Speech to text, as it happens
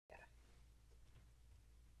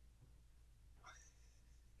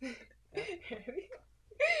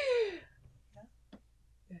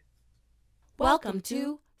Welcome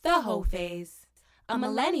to The Hoe Phase, a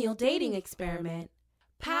millennial dating experiment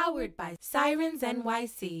powered by Sirens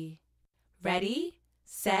NYC. Ready,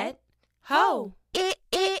 set, hoe. Nah,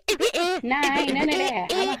 ain't none of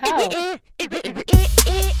that. I'm a hoe. Give me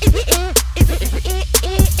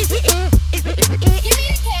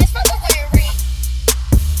the cash for the wearing.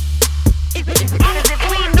 Because if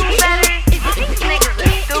we knew better, these niggas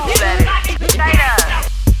would do better. Straight up.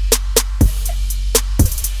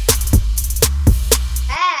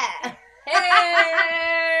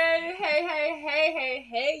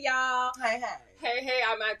 Hey, y'all. Hey,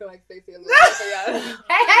 I'm acting like Staci a little bit.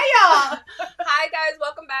 Hey, y'all. Hi, guys.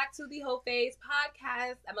 Welcome back to the Hoe Phase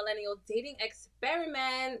podcast, a millennial dating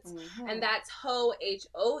experiment. Mm-hmm. And that's Hoe,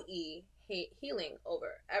 H-O-E, healing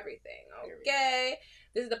over everything. Okay?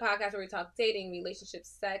 This is the podcast where we talk dating, relationships,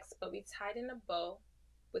 sex, but we tied in a bow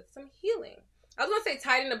with some healing. I was going to say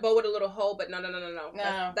tied in a bow with a little hoe, but no.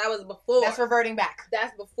 That was before. That's reverting back.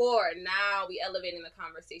 That's before. Now we elevating the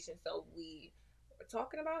conversation, so we were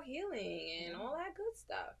talking about healing and all that good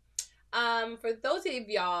stuff. For those of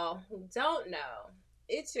y'all who don't know,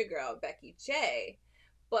 it's your girl Becky J.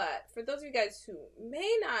 But for those of you guys who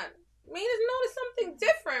may just notice something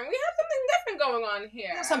different, we have something different going on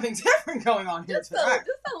here. There's something different going on here tonight.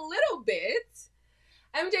 Just a little bit.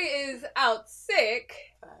 MJ is out sick.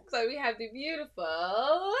 So we have the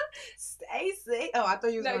beautiful Staci. Oh, I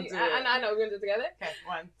thought you was going to do it. I know, we're going to do it together. Okay,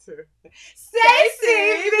 1, 2.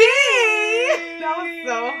 Staci B! That was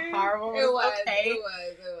so horrible. It was.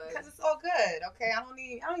 Because it's all good, okay? I don't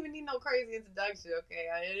even need no crazy introduction, okay?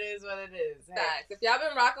 It is what it is. Hey. Facts. If y'all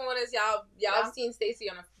been rocking with us, y'all have seen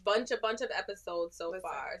Staci on a bunch of episodes so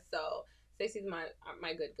far. So Staci's my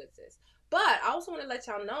good sis. But I also want to let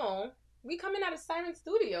y'all know, we coming out of Siren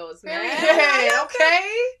Studios, man. Hey,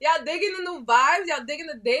 okay? Y'all digging the new vibes? Y'all digging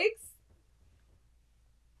the digs?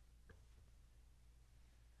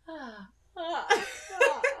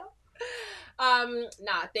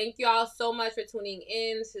 Thank y'all so much for tuning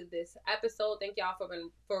in to this episode. Thank y'all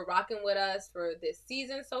for rocking with us for this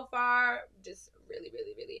season so far. Just really,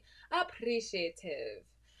 really, really appreciative.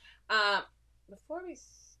 Before we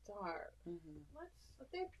start, I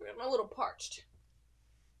think I'm a little parched.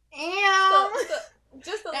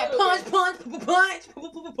 Just a little punch.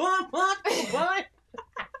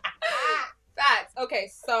 Facts. Okay,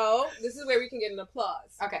 so this is where we can get an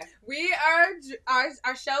applause. Okay. We are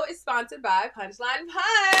our show is sponsored by Punchline Punch.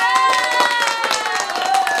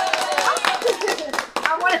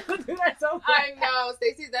 I wanted to do that so bad. I know.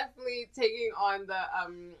 Staci's definitely taking on the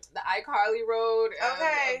iCarly road of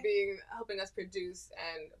helping us produce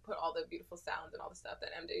and put all the beautiful sounds and all the stuff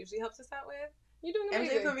that MJ usually helps us out with. You're doing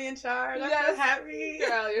amazing. MJ put me in charge. I'm Yes. so happy.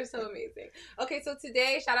 Girl, you're so amazing. Okay, so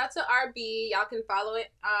today, shout out to RB. Y'all can follow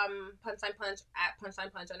it, Punchline Punch, at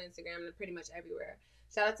Punchline Punch on Instagram and pretty much everywhere.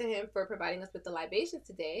 Shout out to him for providing us with the libations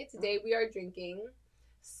today. Today we are drinking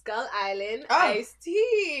Skull Island iced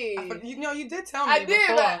tea. You did tell me I did,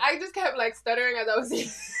 before. but I just kept stuttering as I was saying.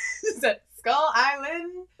 Skull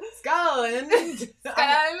Island. Skull Island.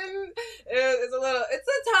 It's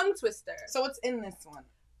a tongue twister. So what's in this one?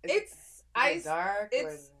 It's ice. Dark.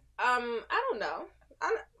 It's I don't know.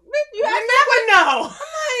 You never know.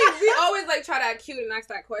 We always try to act cute and ask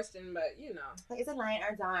that question, but you know. Is it light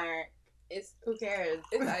or dark? Who cares?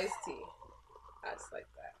 It's iced tea. I just like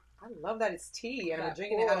that. I love that it's tea and we're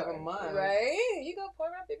drinking it out of a mug. Right? You go pour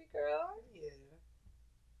it out, baby girl. Yeah.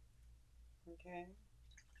 Okay.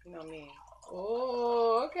 You know me.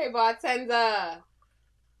 Oh, okay, bartender.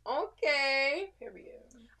 Okay.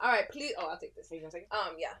 Period. All right, please. Oh, I'll take this. Are you gonna take it?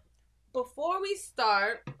 Yeah. Before we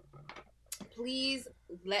start, please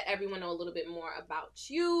let everyone know a little bit more about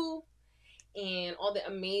you and all the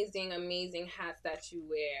amazing, amazing hats that you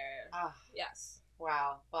wear. Yes.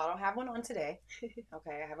 Wow. Well, I don't have one on today.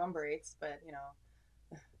 Okay, I have on braids, but you know.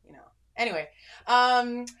 Anyway,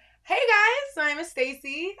 hey guys, my name is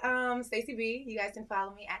Staci. Staci B. You guys can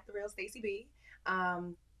follow me at The Real Staci B.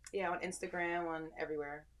 On Instagram, on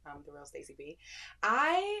everywhere. The Real Staci B.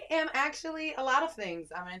 I am actually a lot of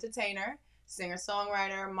things. I'm an entertainer,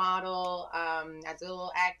 singer-songwriter, model. I do a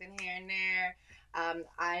little acting here and there.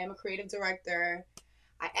 I am a creative director.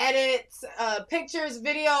 I edit pictures,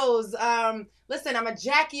 videos. Listen, I'm a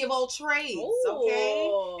Jackie of all trades, okay?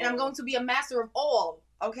 And I'm going to be a master of all,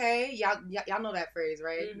 okay? Y'all know that phrase,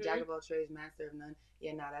 right? Mm-hmm. Jack of all trades, master of none.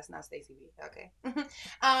 Yeah, no, that's not Staci B. Okay.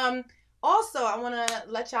 Also, I want to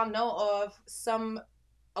let y'all know of some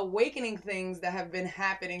awakening things that have been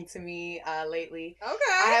happening to me lately.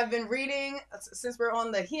 Okay. I have been reading, since we're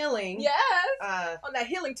on the healing on that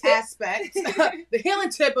healing tip aspect, the healing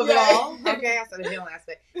tip of it all. Okay, I said the healing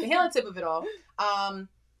aspect. The healing tip of it all.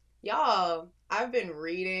 Y'all, I've been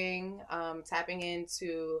reading, tapping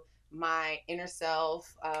into my inner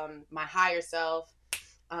self, my higher self.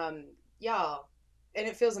 Y'all, and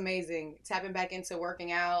it feels amazing. Tapping back into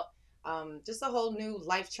working out, just a whole new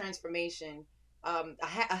life transformation.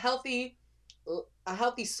 A healthy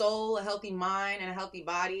soul, a healthy mind, and a healthy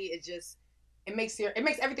body. It makes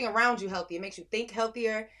everything around you healthy. It makes you think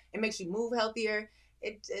healthier. It makes you move healthier.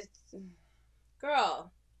 It's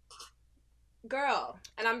girl,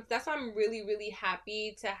 and that's why I'm really, really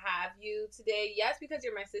happy to have you today. Yes, because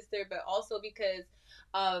you're my sister, but also because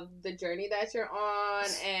of the journey that you're on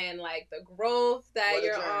and like the growth that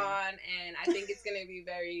you're on. And I think it's gonna be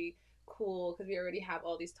very cool because we already have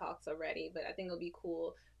all these talks already, but I think it'll be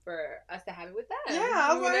cool for us to have it with them. Yeah,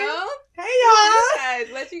 I was you know? Hey y'all,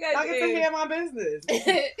 let you guys y'all get to hear my business.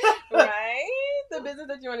 Right? The business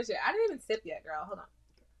that you want to share. I didn't even sip yet, girl. Hold on.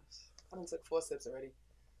 I done took 4 sips already.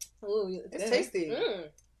 Ooh, it's tasty.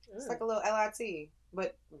 It's like a little LIT,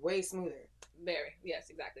 but way smoother. Very.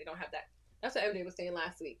 Yes, exactly. Don't have that. That's what MJ was saying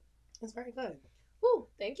last week. It's very good. Ooh,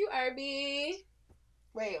 thank you, RB.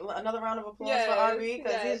 Wait, another round of applause for RB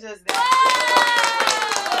because he's just that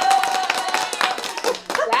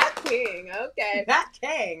king. Okay. That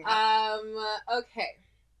king. Okay.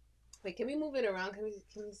 Wait, can we move it around? Can we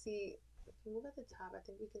see? If we move at the top, I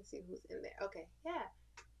think we can see who's in there. Okay. Yeah.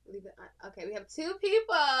 Leave it on. Okay, we have 2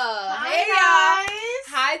 people. Hey guys.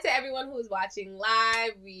 Hi to everyone who is watching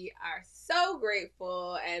live. We are so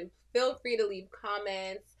grateful, and feel free to leave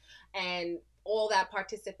comments and all that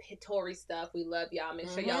participatory stuff. We love y'all. Make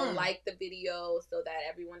sure y'all like the video so that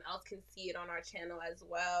everyone else can see it on our channel as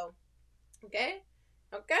well. Okay.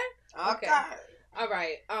 All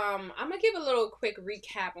right. I'm gonna give a little quick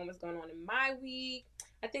recap on what's going on in my week.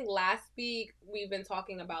 I think last week we've been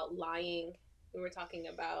talking about lying. We were talking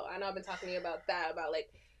about, I know I've been talking about that, about like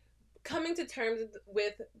coming to terms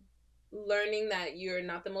with learning that you're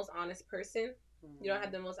not the most honest person. You don't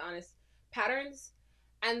have the most honest patterns.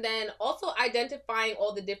 And then also identifying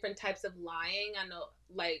all the different types of lying. I know,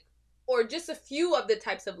 like, or just a few of the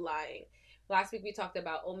types of lying. Last week we talked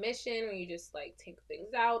about omission, when you just like take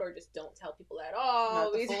things out or just don't tell people at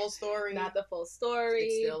all. Not the full story. Not the full story.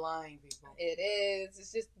 It's still lying, people. It is.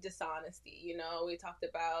 It's just dishonesty, you know? We talked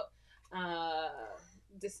about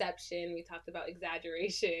deception, we talked about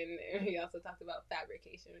exaggeration, and we also talked about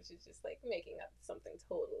fabrication, which is just like making up something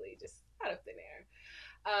totally just out of thin air.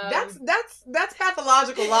 That's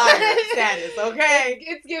pathological liar status, okay?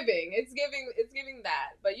 It's giving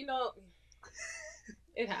that, but you know,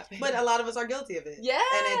 it happens. But a lot of us are guilty of it. Yeah,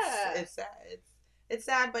 and it's sad. It's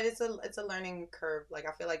sad, but it's a learning curve. Like,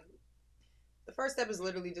 I feel like the first step is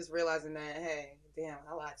literally just realizing that, hey, damn,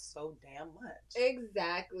 I lied so damn much.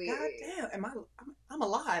 Exactly. God damn, I'm a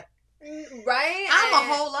lie. Right? I'm a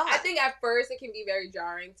whole lot. I think at first it can be very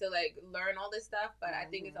jarring to like learn all this stuff, but I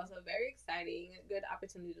think it's also very exciting, a good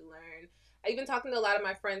opportunity to learn. I even talking to a lot of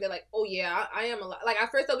my friends, they're like, oh yeah, I am a liar. Like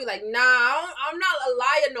at first they'll be like, nah, I'm not a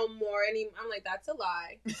liar no more. And I'm like, that's a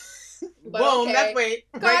lie. But boom, okay.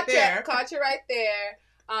 That's right there. Caught you right there.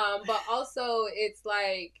 But also it's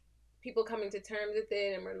like people coming to terms with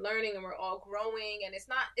it, and we're learning and we're all growing, and it's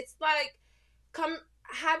like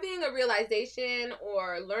having a realization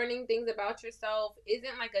or learning things about yourself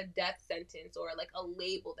isn't like a death sentence or like a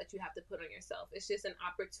label that you have to put on yourself. It's just an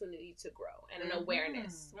opportunity to grow and an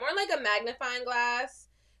awareness. More like a magnifying glass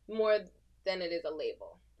more than it is a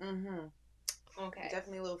label. Okay.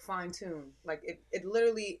 Definitely a little fine tune. Like it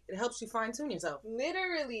literally, it helps you fine tune yourself.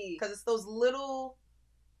 Literally. Because it's those little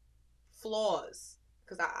flaws.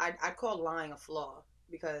 Because I call lying a flaw,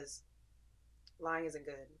 because lying isn't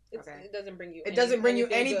good. Okay, it doesn't bring you. It doesn't bring you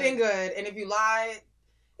anything good. And if you lie,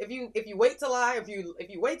 if you wait to lie, if you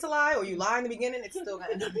wait to lie, or you lie in the beginning, it's still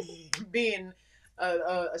gonna end up being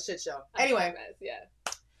a shit show. Anyway,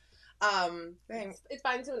 it's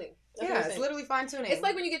fine tuning. Yeah, it's literally fine tuning. It's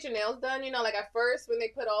like when you get your nails done. You know, like at first when they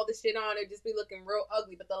put all the shit on, it just be looking real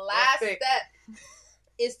ugly. But the last step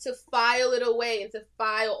is to file it away and to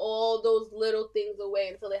file all those little things away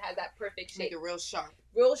until it has that perfect shape. Make it real sharp,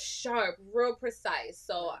 real precise.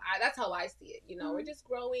 So that's how I see it. You know, we're just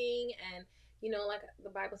growing, and you know, like the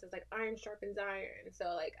Bible says, like iron sharpens iron.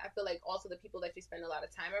 So like I feel like also the people that you spend a lot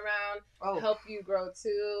of time around help you grow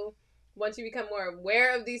too. Once you become more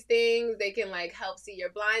aware of these things, they can like help see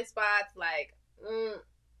your blind spots. Like,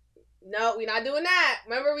 no, we're not doing that.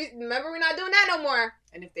 Remember, we're not doing that no more.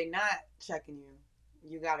 And if they're not checking you,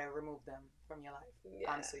 you gotta remove them from your life.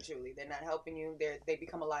 Yeah. Honestly, truly, they're not helping you. They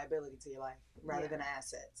become a liability to your life rather than an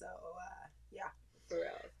asset. So, yeah. For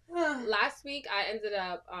real. Last week, I ended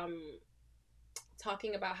up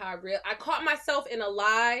talking about how I caught myself in a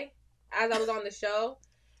lie as I was on the show,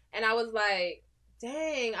 and I was like,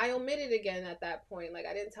 dang, I omitted again at that point. Like,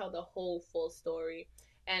 I didn't tell the whole full story.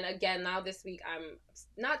 And again, now this week, I'm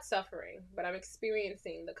not suffering, but I'm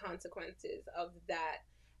experiencing the consequences of that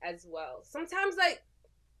as well. Sometimes, like,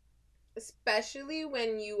 especially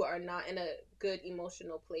when you are not in a good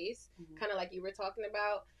emotional place, kind of like you were talking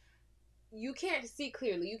about, you can't see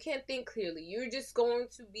clearly. You can't think clearly. You're just going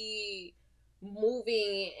to be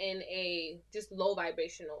moving in a just low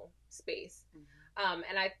vibrational space.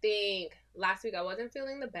 And I think last week I wasn't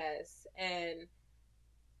feeling the best, and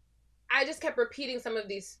I just kept repeating some of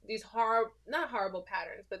these not horrible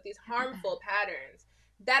patterns, but these harmful patterns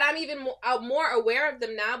that I'm even more aware of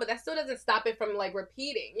them now, but that still doesn't stop it from, like,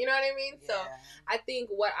 repeating. You know what I mean? Yeah. So I think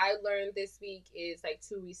what I learned this week is, like,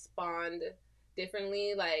 to respond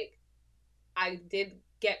differently. Like, I did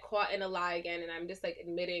get caught in a lie again, and I'm just, like,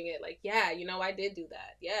 admitting it. Like, yeah, you know, I did do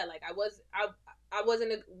that. Yeah, like, I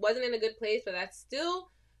wasn't in a good place, but that's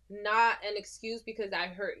still not an excuse because I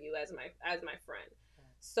hurt you as my friend.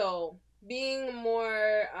 So being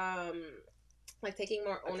more like taking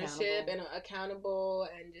more ownership and accountable,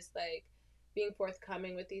 and just, like, being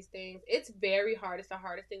forthcoming with these things. It's very hard. It's the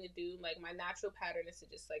hardest thing to do. Like, my natural pattern is to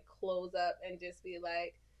just, like, close up and just be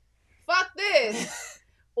like, fuck this.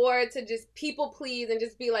 Or to just people please and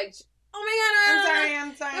just be like, oh my God,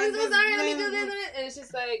 I'm sorry. I'm so sorry, let me do this. And it's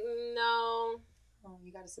just like, no. Oh,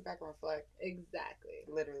 you got to sit back and reflect. Exactly.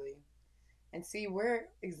 Literally. And see where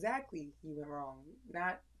exactly you went wrong.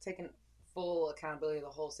 Not taking full accountability of the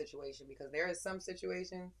whole situation, because there is some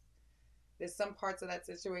situations, there's some parts of that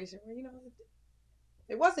situation where, you know,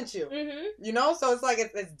 it wasn't you. You know? So it's like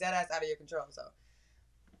it's dead ass out of your control. So.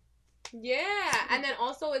 Yeah. And then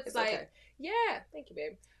also it's like, okay. Yeah, thank you,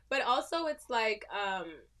 babe. But also it's like,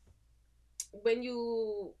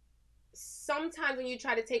 sometimes when you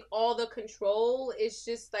try to take all the control, it's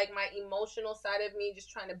just like my emotional side of me just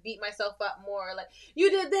trying to beat myself up more. Like, you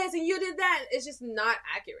did this and you did that. It's just not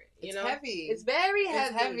accurate. You know? Heavy. It's very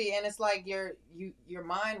heavy. It's heavy, and it's like your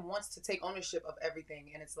mind wants to take ownership of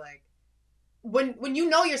everything, and it's like when you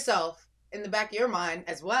know yourself in the back of your mind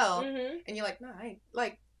as well, and you're like, no, I ain't,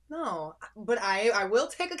 like, no, but I will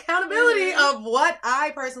take accountability of what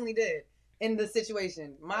I personally did in the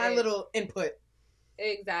situation. My little input.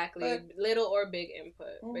 Exactly. But, little or big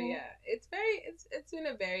input. But yeah, it's been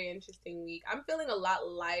a very interesting week. I'm feeling a lot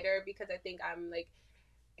lighter because I think I'm, like,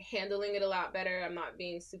 handling it a lot better. I'm not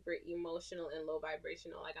being super emotional and low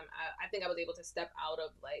vibrational. Like, I think I was able to step out of,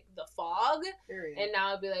 like, the fog. Period. And now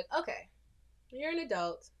I'll be like, okay, you're an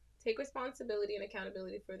adult. Take responsibility and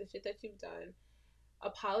accountability for the shit that you've done.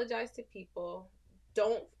 Apologize to people.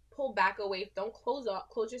 Don't pull back away. Don't close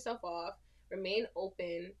yourself off. Remain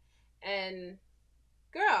open. And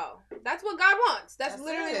girl, that's what God wants. That's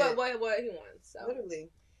literally what he wants. So. Literally.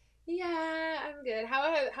 Yeah, I'm good.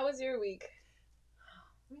 How was your week?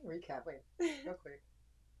 Let me recap. Wait, real quick.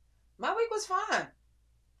 My week was fine.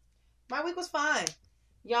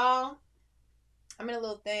 Y'all, I'm in a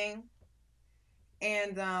little thing,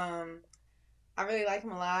 and I really like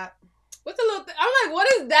him a lot. What's a little thing? I'm like, what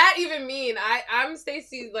does that even mean? I'm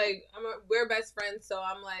Staci, like, we're best friends, so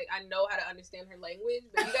I'm like, I know how to understand her language,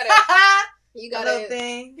 but you gotta a little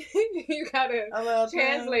thing. You gotta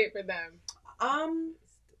translate for them. I'm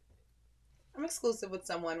exclusive with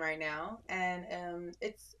someone right now, and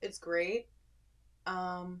it's great.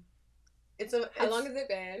 How long has it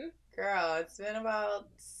been? Girl, it's been about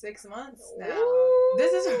 6 months now. Ooh.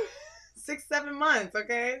 This is 6-7 months,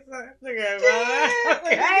 okay? So it's okay.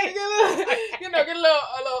 Okay. Get a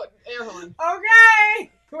little air horn.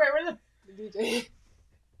 Okay. Wait, where's the DJ?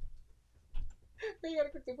 You gotta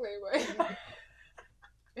quickly play, boy. Okay.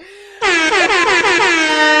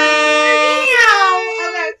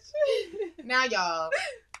 Now, y'all,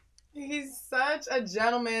 he's such a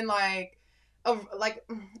gentleman. Like I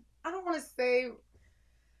don't want to say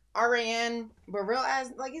RAN, but real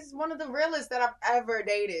as, like, he's one of the realest that I've ever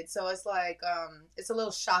dated. So it's like, it's a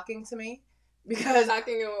little shocking to me. Because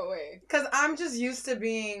shocking in what way? Because I'm just used to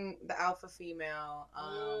being the alpha female.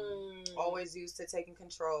 Always used to taking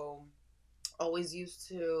control. Always used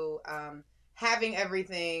to having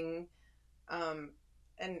everything. And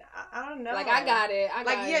I don't know. Like, I got it.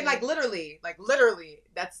 Like literally.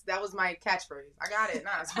 That was my catchphrase. I got it.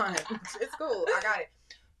 Nah, it's fine. It's cool. I got it.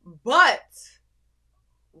 But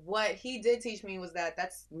what he did teach me was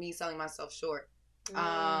that's me selling myself short.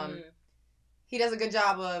 He does a good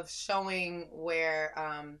job of showing where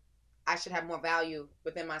I I should have more value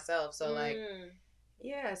within myself. So like,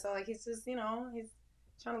 yeah. So like, he's just, you know, he's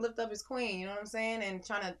trying to lift up his queen. You know what I'm saying? And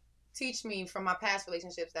trying to teach me from my past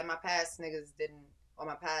relationships that my past niggas didn't, or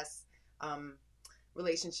my past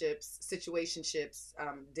relationships, situationships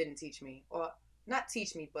didn't teach me, or not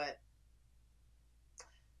teach me, but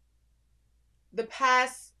the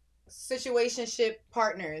past situationship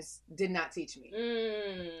partners did not teach me.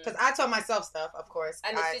 Because I taught myself stuff, of course.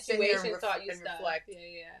 And the situation taught you and stuff. Reflect.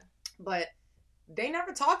 Yeah. But they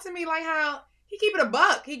never talked to me like how he keep it a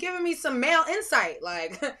buck. He giving me some male insight.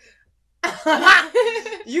 Like,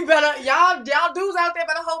 you better, y'all dudes out there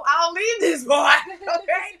better hope I don't leave this boy.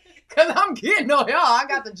 Okay? Because I'm getting on y'all. I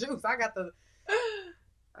got the juice. I got the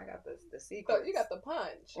secret. So you got the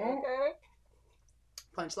punch. Okay.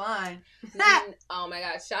 Punchline. Oh my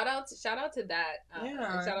God! Shout out to that. And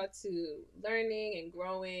shout out to learning and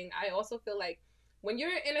growing. I also feel like when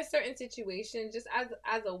you're in a certain situation, just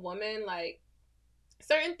as a woman, like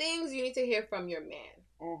certain things you need to hear from your man.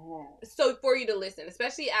 So for you to listen,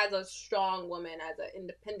 especially as a strong woman, as an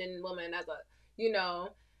independent woman, as a, you know,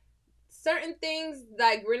 certain things,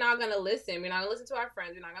 like, we're not gonna listen. We're not gonna listen to our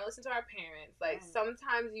friends. We're not gonna listen to our parents. Like,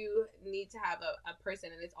 sometimes you need to have a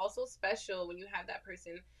person, and it's also special when you have that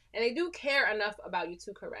person, and they do care enough about you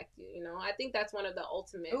to correct you. You know, I think that's one of the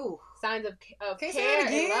ultimate signs of care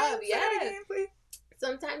and love. Yes.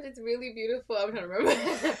 Sometimes it's really beautiful. I'm trying to remember.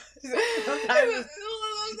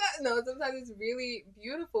 Sometimes it's really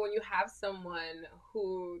beautiful when you have someone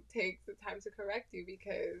who takes the time to correct you,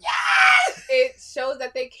 because it shows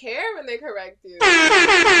that they care when they correct you.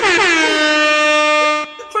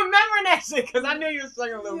 Remembering that shit, because I knew you were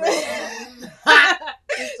struggling a little bit.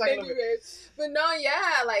 Thank you, babe. But no,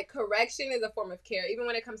 yeah, like, correction is a form of care. Even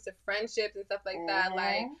when it comes to friendships and stuff like that,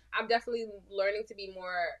 like, I'm definitely learning to be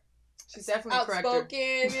more... She's definitely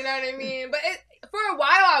outspoken, you know what I mean? But for a while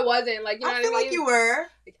I wasn't, like, you know what I mean? I feel like you were.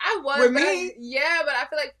 I was. With me? But I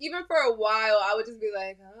feel like even for a while I would just be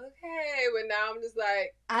like, okay, but now I'm just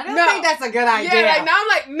like, I don't think that's a good idea. Yeah, like, now I'm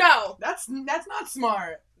like, no. That's not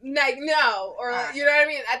smart. Like, no. Or, you know what I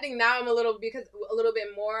mean? I think now I'm a little bit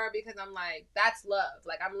more, because I'm like, that's love.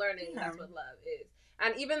 Like, I'm learning that's what love is.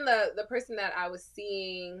 And even the person that I was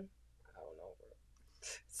seeing,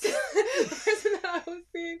 the person that I was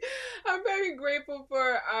seeing, I'm very grateful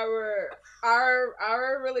for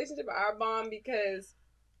our relationship, our bond, because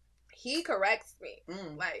he corrects me,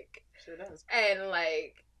 like, sure does, and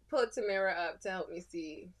like puts a mirror up to help me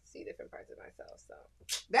see different parts of myself. So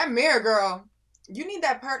that mirror, girl, you need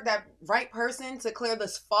that right person to clear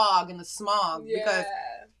this fog and the smog, because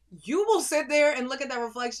you will sit there and look at that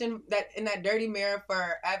reflection in that dirty mirror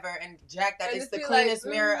forever and jack that it's the cleanest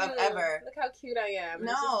mirror of ever. Look how cute I am.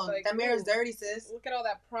 No, like, that mirror's dirty, sis. Look at all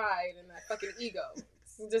that pride and that fucking ego.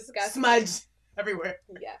 It's disgusting. Smudge everywhere.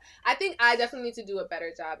 Yeah. I think I definitely need to do a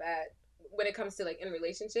better job at, when it comes to, like, in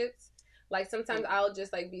relationships. Like, sometimes I'll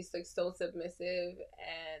just, like, be, like, so submissive,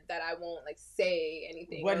 and that I won't, like, say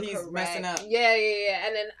anything. What he's messing up. Yeah.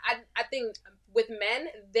 And then I think with men,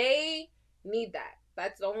 they need that.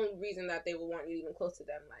 That's the only reason that they will want you even close to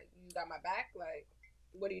them. Like, you got my back. Like,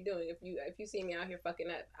 what are you doing? If you see me out here fucking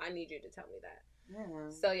up, I need you to tell me that. Yeah.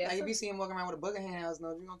 So yeah. Like, if you see him walking around with a booger hanging out his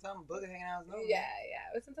nose, you gonna tell him a booger hanging out his nose. Yeah.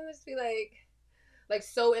 But sometimes I just be like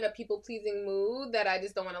so in a people pleasing mood that I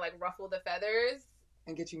just don't want to, like, ruffle the feathers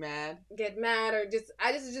and get you mad. Get mad, or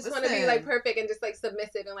I just want to be, like, perfect and just, like,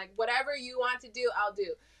 submissive and, like, whatever you want to do, I'll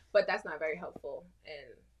do. But that's not very helpful,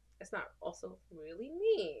 and it's not also really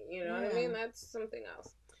me, you know what I mean? That's something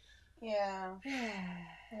else. Yeah.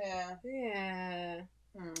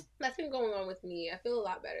 That's been going on with me. I feel a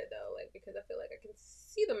lot better, though, like, because I feel like I can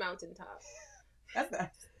see the mountaintop. That's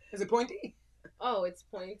nice. Is it pointy? Oh, it's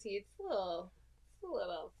pointy. It's a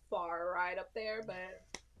little far right up there, but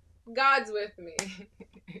God's with me.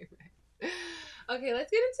 Okay,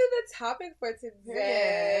 let's get into the topic for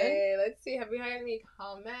today. Let's see. Have we had any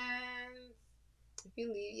comments? If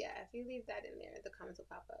you leave that in there, the comments will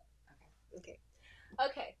pop up. Okay,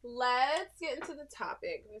 let's get into the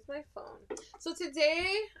topic. Where's my phone? So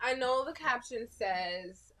today, I know the caption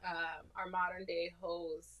says, our modern day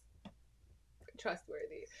hoes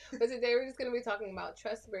trustworthy. But today we're just going to be talking about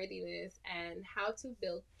trustworthiness and how to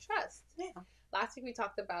build trust. Yeah. Last week we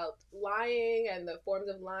talked about lying and the forms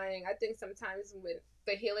of lying. I think sometimes with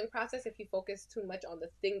the healing process, if you focus too much on the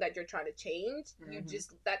thing that you're trying to change,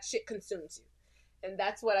 that shit consumes you. And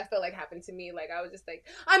that's what I felt like happened to me. Like, I was just like,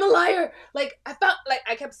 I'm a liar. Like, I felt like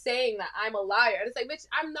I kept saying that I'm a liar. And it's like, bitch,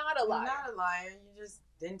 I'm not a liar. You're not a liar. You just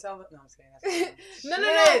didn't tell them. No, I'm just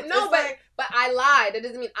kidding. No, but I lied. That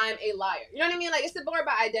doesn't mean I'm a liar. You know what I mean? Like, it's more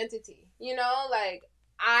about identity. You know? Like,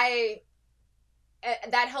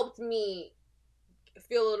 that helped me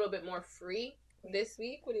feel a little bit more free this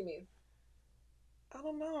week. What do you mean? I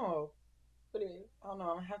don't know. What do you mean? I don't know.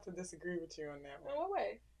 I'm gonna have to disagree with you on that In one. what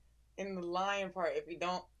way? In the lying part, if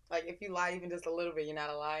you lie even just a little bit, you're not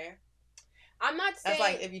a liar. I'm not saying...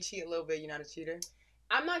 That's like if you cheat a little bit, you're not a cheater.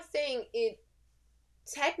 I'm not saying it...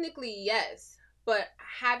 Technically, yes. But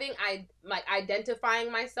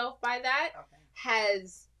identifying myself by that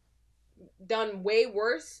has done way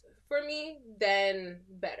worse for me than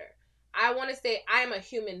better. I want to say I'm a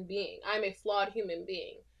human being. I'm a flawed human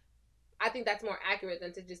being. I think that's more accurate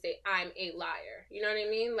than to just say I'm a liar. You know what I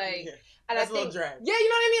mean? Like, yeah. And that's I think, a little drag. Yeah, you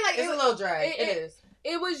know what I mean? Like, it's a little drag. It is.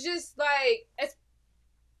 It was just like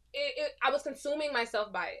I was consuming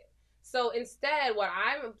myself by it. So instead, what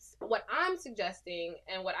I'm suggesting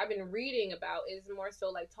and what I've been reading about is more so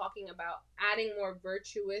like talking about adding more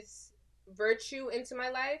virtue into my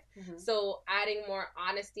life. Mm-hmm. So adding more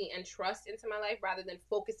honesty and trust into my life rather than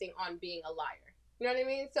focusing on being a liar. You know what I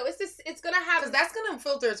mean? So it's gonna have, because that's gonna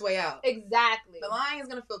filter its way out. Exactly. The lying is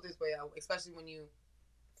gonna filter its way out, especially when you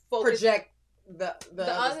project the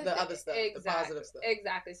other stuff, exactly. The positive stuff.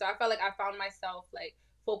 Exactly. So I felt like I found myself like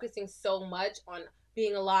focusing so much on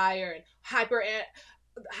being a liar and hyper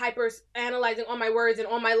analyzing all my words and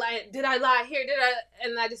all my lie. Did I lie here?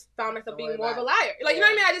 And I just found myself being more of a liar. Like, you know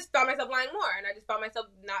what I mean? I just found myself lying more, and I just found myself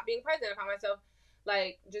not being present. I found myself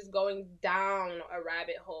like just going down a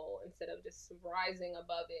rabbit hole instead of just rising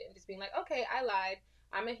above it and just being like, okay, I lied.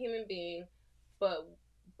 I'm a human being, but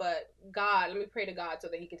God, let me pray to God so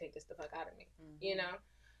that He can take this the fuck out of me. Mm-hmm. You know?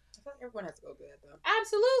 I feel like everyone has to go through that, though.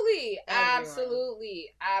 Absolutely.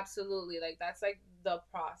 Like, that's like the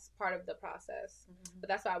part of the process. Mm-hmm. But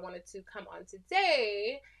that's why I wanted to come on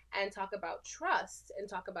today and talk about trust and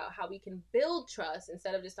talk about how we can build trust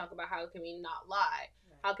instead of just talk about how can we not lie.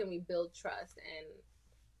 Right. How can we build trust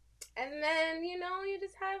and then, you know, you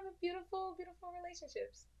just have beautiful, beautiful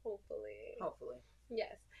relationships. Hopefully.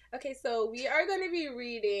 Yes. Okay, so we are going to be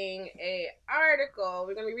reading an article.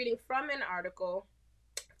 We're going to be reading from an article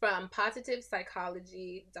from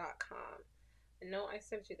positivepsychology.com. I know I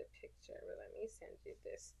sent you the picture, but let me send you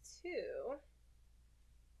this too.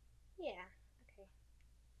 Yeah,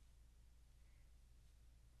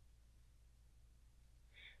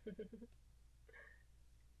 okay.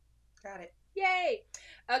 Got it. Yay!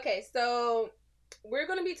 Okay, so we're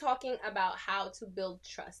going to be talking about how to build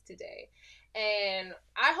trust today. And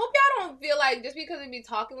I hope y'all don't feel like just because we be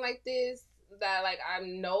talking like this that like I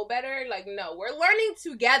know better. Like, no, we're learning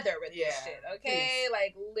together with this shit, okay? Please.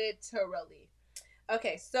 Like, literally.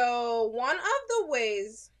 Okay, so one of the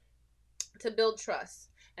ways to build trust,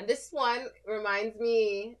 and this one reminds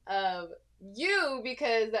me of you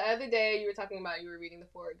because the other day you were talking about you were reading the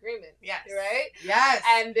 4 Agreements. Yes. Right? Yes.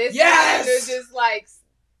 And this one is just like,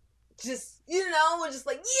 you know, we're just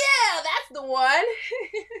like, yeah, that's the one.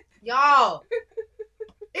 Y'all,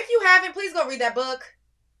 if you haven't, please go read that book.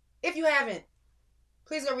 If you haven't,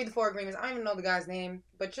 please go read the 4 Agreements. I don't even know the guy's name,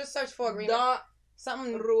 but just search 4 Agreements.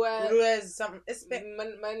 Something Ruiz, something. It's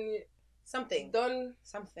something.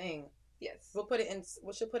 Something. Yes. We'll put it in.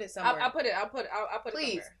 We should put it somewhere. I'll put it.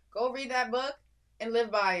 Please somewhere. Go read that book and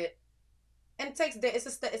live by it. And it takes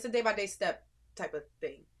it's a day by day step type of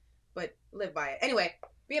thing, but live by it. Anyway,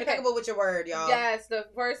 be impeccable with your word, y'all. Yes, the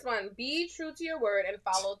first one: be true to your word and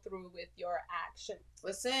follow through with your action.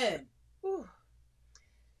 Listen. Whew.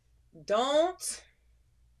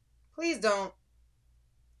 Please don't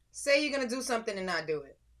say you're gonna do something and not do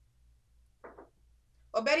it.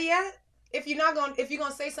 Or better yet, if you're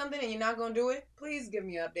gonna say something and you're not gonna do it, please give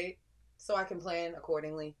me an update so I can plan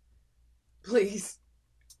accordingly. Please.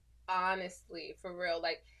 Honestly, for real,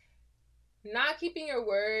 like not keeping your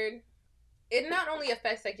word, it not only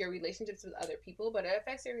affects like your relationships with other people, but it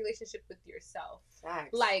affects your relationship with yourself.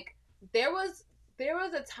 Facts. Like there was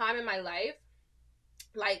a time in my life,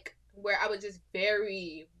 like where I was just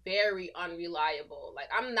very, very unreliable. Like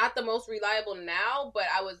I'm not the most reliable now, but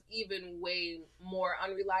I was even way more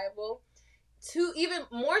unreliable. Even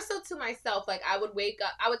more so to myself. Like I would wake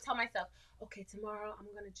up, I would tell myself, okay, tomorrow I'm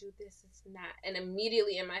gonna do this and that, and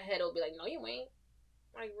immediately in my head it'll be like, no, you ain't.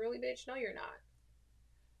 Like, really, bitch? No, you're not.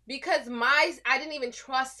 Because I didn't even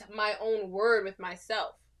trust my own word with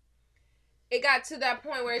myself. It got to that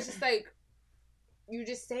point where it's just like, you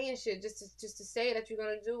just saying shit just to say that you're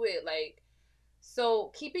gonna do it. Like,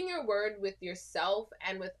 so keeping your word with yourself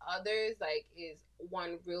and with others, like, is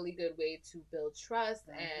one really good way to build trust.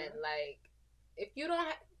 Mm-hmm. And like, if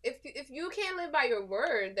you can't live by your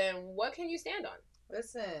word, then what can you stand on?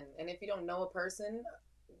 Listen, and if you don't know a person,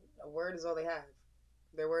 a word is all they have.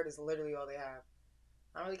 Their word is literally all they have.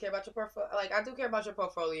 I don't really care about your portfolio. Like, I do care about your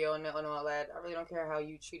portfolio and all that. I really don't care how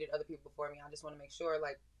you treated other people before me. I just want to make sure,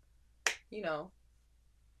 like, you know,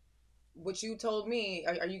 what you told me.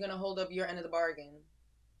 Are you gonna hold up your end of the bargain?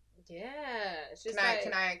 Yeah. It's just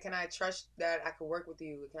Can I trust that I can work with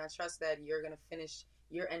you? Can I trust that you're gonna finish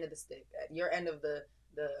your end of the stick, your end of the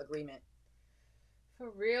agreement? For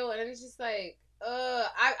real. And it's just like,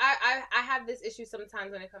 I have this issue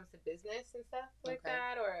sometimes when it comes to business and stuff like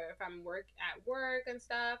that, or if I'm at work and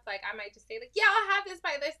stuff. Like, I might just say like, yeah, I'll have this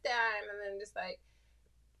by this time, and then just like,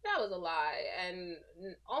 that was a lie, and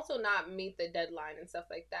also not meet the deadline and stuff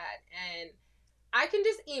like that. And I can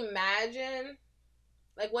just imagine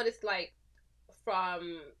like what it's like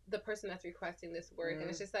from the person that's requesting this work, and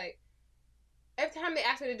it's just like, every time they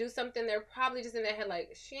ask me to do something, they're probably just in their head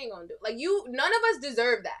like, she ain't gonna do it. Like, none of us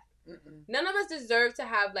deserve that. Mm-mm. None of us deserve to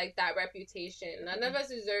have like that reputation. None of us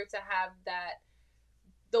deserve to have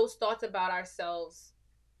those thoughts about ourselves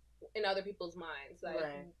in other people's minds. Like,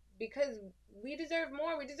 because we deserve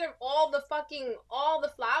more. We deserve all the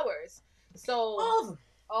flowers. So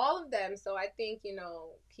all of them. So I think,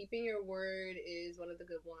 keeping your word is one of the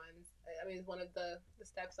good ones. I mean, it's one of the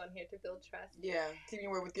steps on here to build trust. Yeah, keeping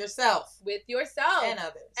your word with yourself. With yourself. And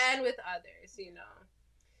others. And with others,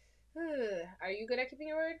 Are you good at keeping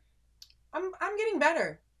your word? I'm getting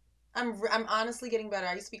better. I'm honestly getting better.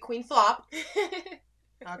 I used to be Queen Flop.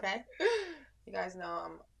 Okay? You guys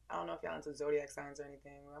know, I don't know if y'all into zodiac signs or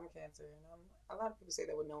anything. I'm a Cancer. And a lot of people say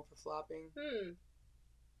that we're known for flopping.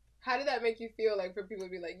 How did that make you feel, like, for people to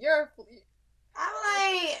be like, I'm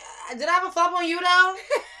like, did I have a flop on you, though?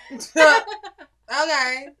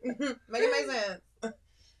 Okay. Make it make sense.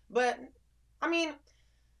 But, I mean,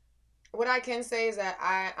 what I can say is that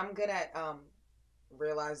I'm good at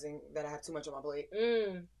realizing that I have too much on my plate.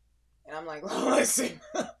 And I'm like, listen,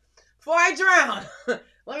 before I drown,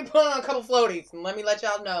 let me put on a couple floaties and let me let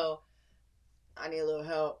y'all know I need a little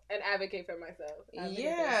help. And advocate for myself.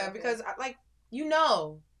 Because,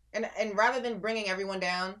 and rather than bringing everyone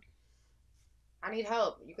down, I need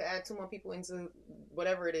help. You can add 2 more people into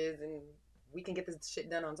whatever it is, and we can get this shit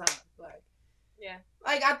done on time. Like, yeah.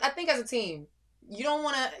 Like, I think as a team, you don't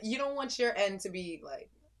want your end to be like,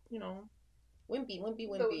 wimpy.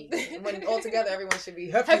 When all together, everyone should be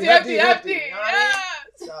happy. You know what I mean?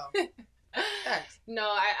 So, thanks. No,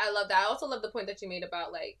 I love that. I also love the point that you made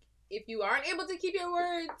about, like, if you aren't able to keep your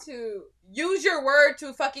word, to use your word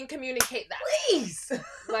to fucking communicate that. Please.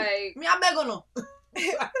 Like, me, I beg on no.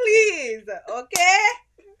 Please, okay?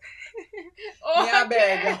 I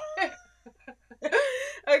beg.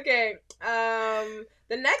 Okay.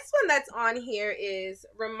 The next one that's on here is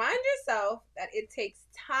remind yourself that it takes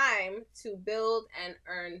time to build and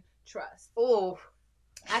earn trust. Oh,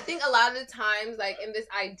 I think a lot of the times, like, in this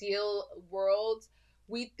ideal world,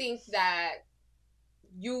 we think that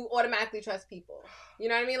you automatically trust people. You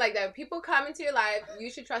know what I mean? Like, that people come into your life,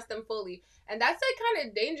 you should trust them fully. And that's, like, kind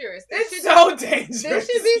of dangerous. It's so dangerous. There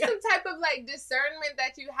should be some type of, like, discernment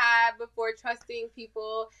that you have before trusting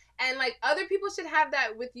people. And, like, other people should have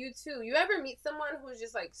that with you, too. You ever meet someone who's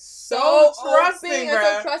just, like, so trusting and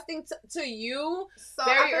so trusting to you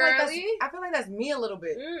very early? I feel like that's me a little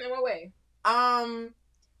bit. In what way?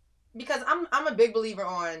 Because I'm a big believer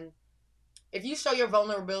on, if you show your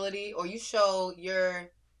vulnerability or you show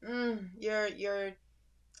your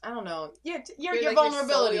I don't know, your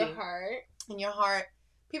vulnerability, your heart, in your heart,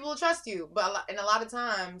 people will trust you. But a lot of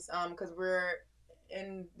times, because we're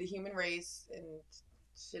in the human race and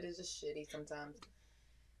shit is just shitty sometimes,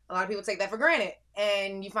 a lot of people take that for granted,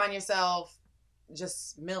 and you find yourself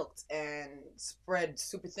just milked and spread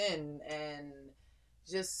super thin and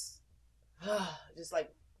just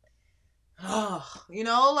like,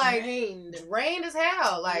 like drained as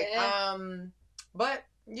hell. Like, but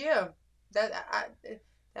yeah,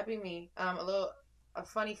 that'd be me. A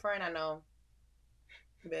funny friend I know,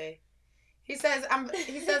 babe. He says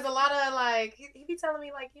a lot of, like, he be telling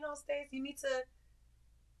me, like, Stace, you need to.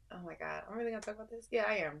 Oh my God, I'm really gonna talk about this. Yeah,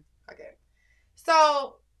 I am. Okay,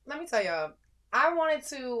 so let me tell y'all. I wanted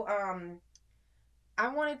to.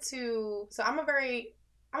 So I'm a very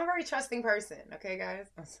trusting person. Okay, guys.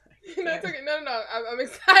 I'm sorry. No, it's okay. No. I'm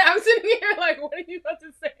excited. I'm sitting here like, what are you about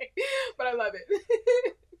to say? But I love it.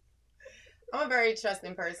 I'm a very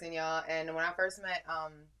trusting person, y'all. And when I first met,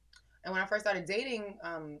 and when I first started dating,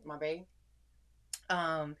 my bae,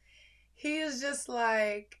 he was just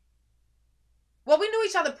like, well, we knew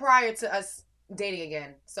each other prior to us dating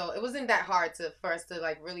again, so it wasn't that hard for us to,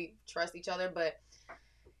 like, really trust each other. But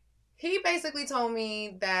he basically told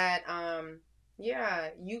me that, yeah,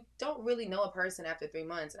 you don't really know a person after 3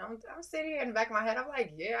 months. And I'm sitting here in the back of my head, I'm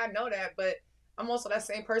like, yeah, I know that, but I'm also that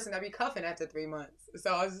same person that be cuffing after 3 months.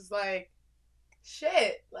 So I was just like,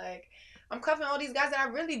 shit. Like, I'm cuffing all these guys that I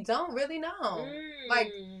really don't really know.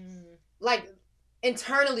 Like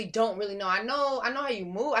internally don't really know. I know how you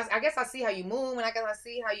move. I guess I see how you move, and I guess I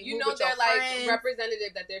see how you move with your they're like friends.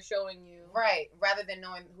 representative that they're showing you. Right. Rather than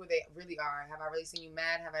knowing who they really are. Have I really seen you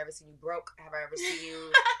mad? Have I ever seen you broke? Have I ever seen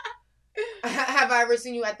you have I ever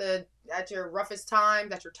seen you at your roughest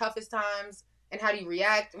times, at your toughest times? And how do you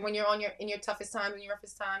react when you're in your toughest times and your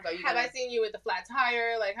roughest times? Have I seen you with a flat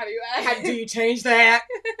tire? Like, how do you act? Do you change that?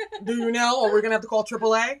 Do you know? Or we're gonna have to call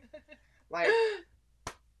AAA? Like,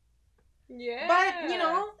 yeah. But you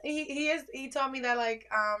know, he taught me that, like,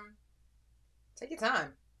 take your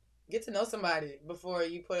time, get to know somebody before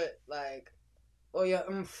you put like all your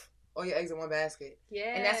eggs in one basket.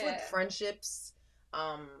 Yeah. And that's with friendships,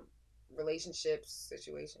 relationships,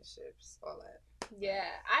 situationships, all that. Yeah,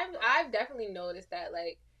 I've definitely noticed that,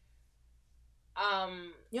 like,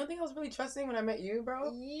 you don't think I was really trusting when I met you,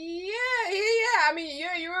 bro? Yeah. I mean,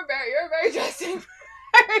 you're a very trusting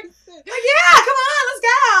person. Like, yeah, come on, let's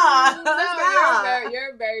go. No, Let's go.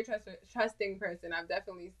 you're a very trusting person. I've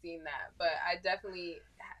definitely seen that, but I definitely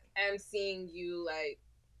am seeing you, like,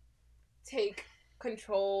 take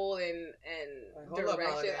control and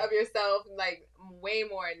direction of yourself, like, way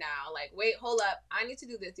more now. Like, wait, hold up, I need to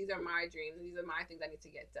do this. These are my dreams. These are my things I need to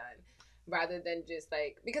get done. Rather than just,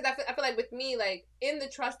 like, because I feel like with me, like, in the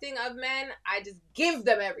trusting of men, I just give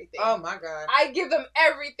them everything. Oh my God. I give them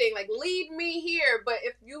everything. Like, lead me here. But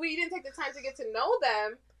if we didn't take the time to get to know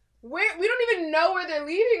them, we don't even know where they're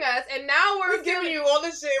leading us, and now we're giving you all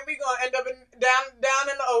this shit. We gonna end up down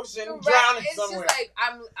in the ocean, right, drowning it's somewhere. It's just like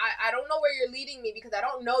I don't know where you're leading me because I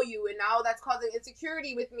don't know you, and now that's causing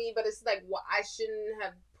insecurity with me. But it's like, well, I shouldn't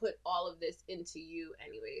have put all of this into you,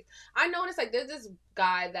 anyways. I noticed, like, there's this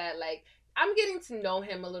guy that, like, I'm getting to know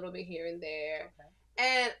him a little bit here and there,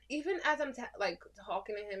 and even as I'm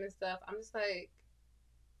talking to him and stuff, I'm just like,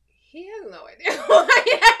 he has no idea who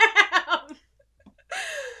I am.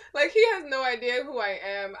 Like, he has no idea who I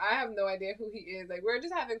am. I have no idea who he is. Like, we're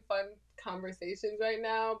just having fun conversations right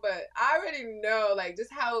now, but I already know, like,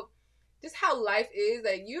 just how life is.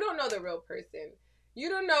 Like, you don't know the real person. You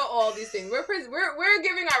don't know all these things. We're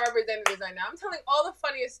giving our representatives right now. I'm telling all the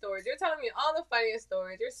funniest stories. You're telling me all the funniest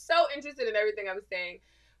stories. You're so interested in everything I'm saying,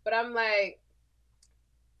 but I'm like,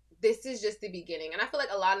 this is just the beginning. And I feel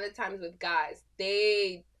like a lot of the times with guys,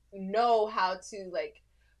 they know how to, like,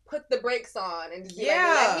 put the brakes on and just be like,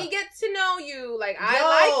 let me get to know you. Like,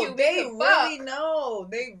 I like you. They really know.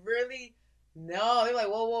 They really know. They're like,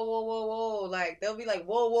 whoa. Like, they'll be like,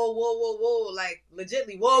 whoa. Like,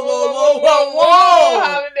 legitly, whoa.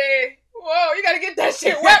 Holiday. Whoa, you gotta get that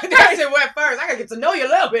shit wet first. I gotta get to know you a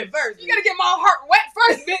little bit first. You gotta get my heart wet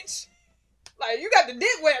first, bitch. Like, you got the dick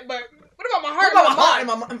wet, but what about my heart? What about my heart and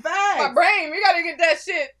my brain? We gotta get that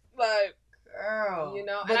shit, like, girl. You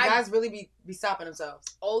know, but guys really be stopping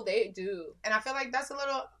themselves. Oh, they do. And I feel like that's a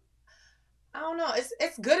little, I don't know.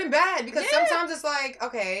 It's good and bad because sometimes it's like,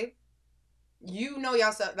 okay, you know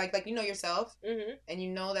yourself, like you know yourself, and you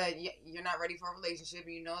know that you're not ready for a relationship,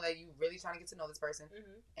 and you know that you really trying to get to know this person,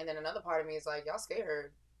 and then another part of me is like, y'all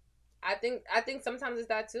scared. I think sometimes it's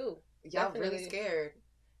that too. Y'all really scared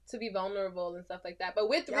to be vulnerable and stuff like that, but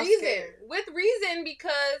with reason,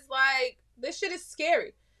 because, like, this shit is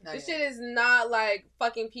scary. This shit is not like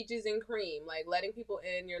fucking peaches and cream. Like, letting people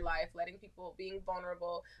in your life, letting people, being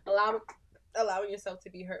vulnerable, allowing yourself to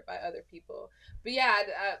be hurt by other people. But yeah,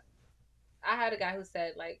 I had a guy who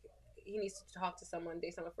said, like, he needs to talk to someone,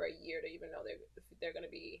 date someone for a year to even know they're gonna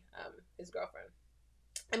be his girlfriend.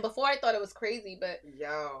 And before I thought it was crazy, but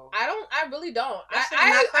I really don't. That's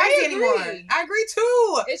not crazy anymore. I agree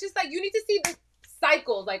too. It's just like, you need to see the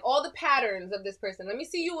cycles, like all the patterns of this person. Let me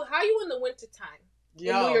see how you in the winter time. In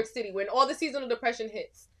New York City, when all the seasonal depression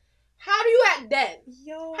hits, how do you act then?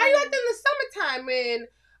 How do you act in the summertime when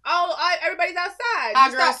everybody's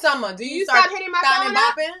outside? Summer. Do you stop hitting my phone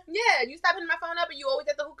up? Yeah, you stop hitting my phone up, and you always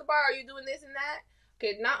at the hookah bar. Are you doing this and that?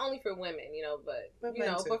 Okay, not only for women, you know, but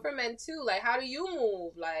for men too. Like, how do you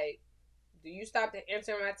move? Like, do you stop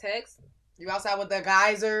answering my texts? You outside with the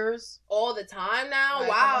geysers all the time now? Like,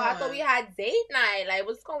 wow, I thought we had date night. Like,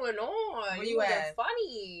 what's going on? Where you at?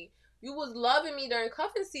 Funny. You was loving me during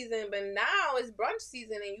cuffing season, but now it's brunch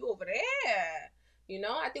season and you over there. You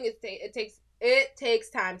know, I think it takes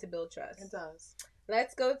time to build trust. It does.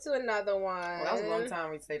 Let's go to another one. Well, that was a long time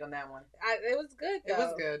we stayed on that one. It was good, though. It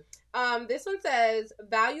was good. This one says,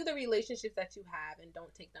 value the relationships that you have and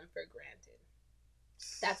don't take them for granted.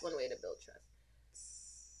 That's one way to build trust.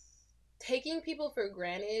 Taking people for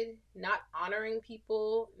granted, not honoring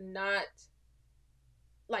people, not,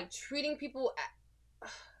 like, treating people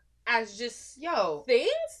as just Yo, things.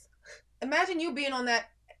 imagine you being on that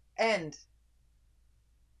end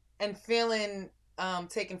and feeling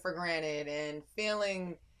taken for granted and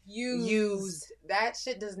feeling used. That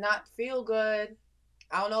shit does not feel good.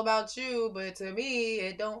 I don't know about you, but to me,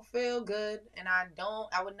 it don't feel good, and I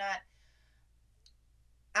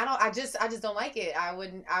just don't like it. I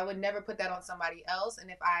would never put that on somebody else,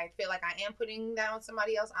 and if I feel like I am putting that on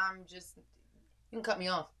somebody else, you can cut me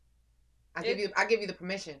off. I give you the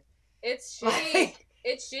permission. It's shitty. Like,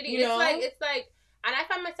 It's shitty. you know? It's like, and I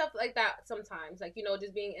find myself like that sometimes, like, you know,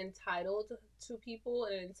 just being entitled to people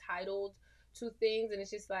and entitled to things, and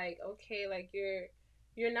it's just like, okay, like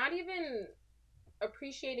you're not even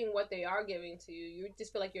appreciating what they are giving to you. You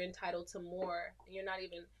just feel like you're entitled to more, and you're not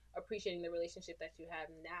even appreciating the relationship that you have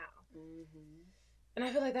now. Mm-hmm. And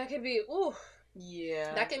I feel like that could be,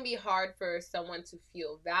 that can be hard for someone to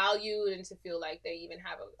feel valued and to feel like they even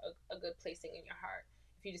have a good placing in your heart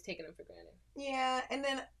if you're just taking them for granted. Yeah, and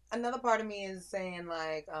then another part of me is saying,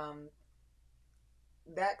 like,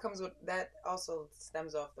 that also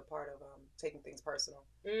stems off the part of taking things personal,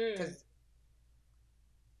 because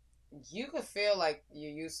you could feel like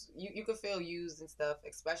you could feel used and stuff,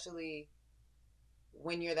 especially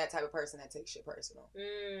when you're that type of person that takes shit personal.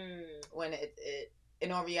 When it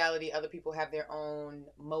in all reality, other people have their own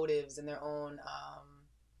motives and their own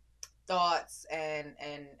thoughts and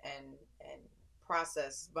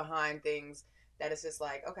process behind things, that it's just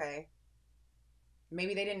like, okay,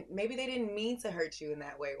 maybe they didn't mean to hurt you in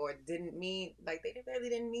that way, or didn't mean, like, they really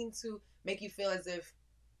didn't mean to make you feel as if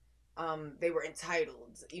they were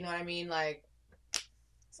entitled. You know what I mean? Like,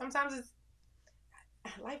 sometimes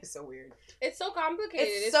life is so weird. It's so complicated.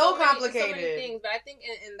 It's so complicated. So many things, but I think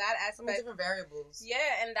in that aspect, so many different variables.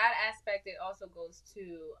 Yeah, in that aspect, it also goes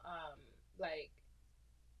to like,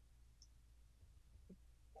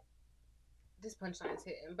 this punchline is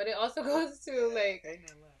hitting, but it also goes to like,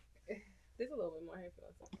 there's a little bit more here for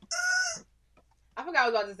us. I forgot what I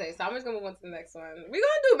was about to say, so I'm just gonna move on to the next one. We're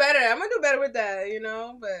gonna do better. I'm gonna do better with that, you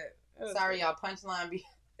know. But sorry, y'all, punchline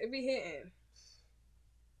it be hitting.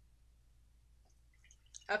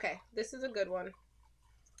 Okay, this is a good one.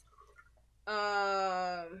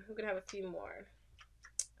 We're gonna have a few more.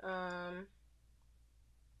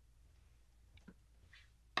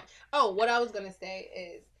 What I was gonna say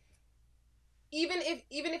is, even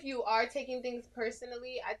if you are taking things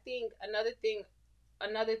personally, I think another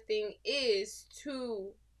thing is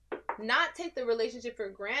to not take the relationship for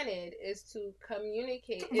granted, is to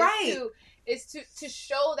communicate, is to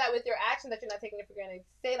show that with your action that you're not taking it for granted.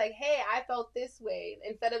 Say like, hey, I felt this way,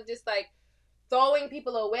 instead of just like throwing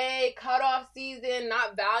people away, cut off season,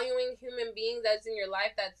 not valuing human beings that's in your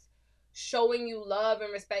life, that's showing you love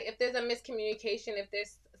and respect. If there's a miscommunication, if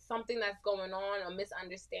there's something that's going on, a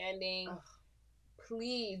misunderstanding,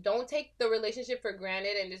 please don't take the relationship for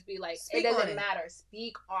granted and just be like, it doesn't matter.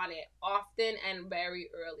 Speak on it often and very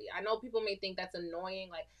early. I know people may think that's annoying.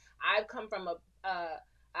 Like, I've come from a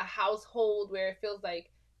household where it feels like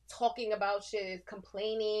talking about shit is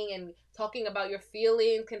complaining, and talking about your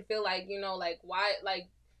feelings can feel like, you know, like, why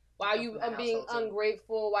are you being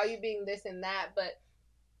ungrateful? Why are you being this and that?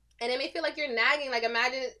 And it may feel like you're nagging. Like,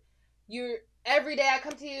 imagine every day I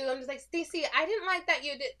come to you, I'm just like, Staci, I didn't like that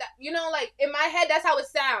you did that. You know, like, in my head, that's how it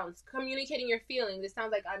sounds. Communicating your feelings. It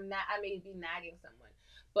sounds like I may be nagging someone.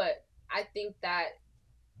 But I think that...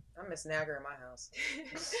 I'm Miss Nagger in my house.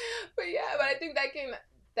 but I think that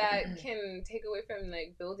can take away from,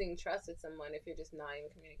 like, building trust with someone if you're just not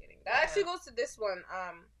even communicating. That actually goes to this one.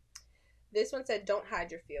 This one said, don't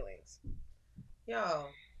hide your feelings. Yo.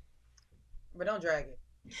 But don't drag it.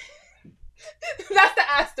 That's the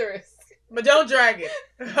asterisk. But don't drag it.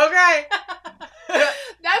 Okay.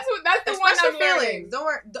 that's the one I'm feelings. Learning. Don't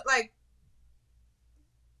worry. Like,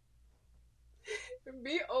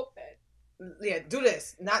 be open. Yeah, do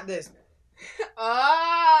this, not this.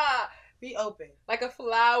 Be open. Like a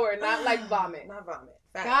flower, not like vomit. Not vomit.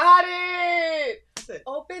 Fact. Got it. That's it.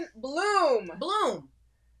 Open, bloom.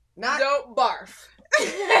 Not don't barf.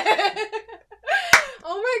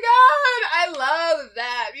 Oh my god, I love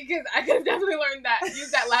that, because I could have definitely learned that,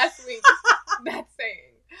 used that last week. That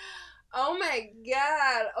saying. Oh my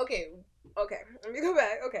god. Okay, let me go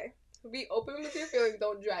back. Okay, be open with your feelings,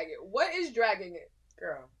 don't drag it. What is dragging it?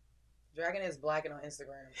 Girl, dragging it is blacking on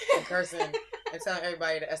Instagram and cursing and telling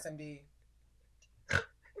everybody to SMD.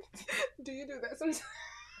 Do you do that sometimes?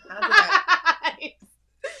 I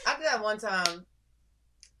did that one time,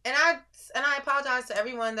 and I apologize to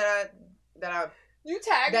everyone that I you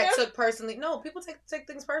tagged them? took personally. No, people take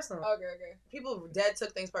things personal. Okay. People dead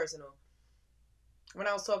took things personal. When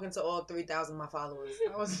I was talking to all 3,000 of my followers,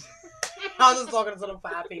 I was I was just talking to them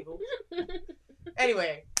 5 people.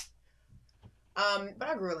 Anyway, but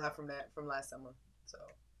I grew a lot from last summer. So,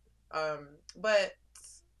 but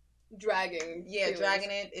dragging it.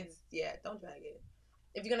 Don't drag it.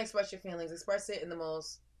 If you're gonna express your feelings, express it in the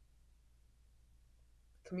most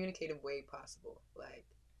communicative way possible. Like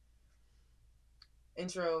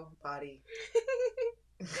intro, body,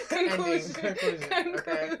 conclusion.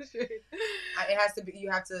 Okay. It has to be. You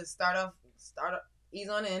have to start off, ease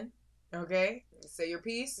on in. Okay. Say your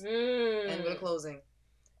piece and go to closing.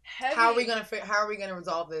 Heavy. How are we gonna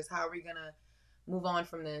resolve this? How are we gonna move on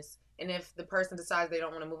from this? And if the person decides they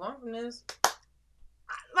don't want to move on from this,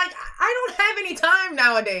 I don't have any time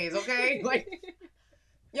nowadays. Okay, like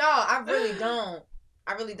y'all, I really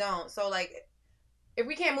don't. So like, if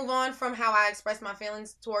we can't move on from how I express my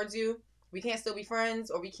feelings towards you, we can't still be friends,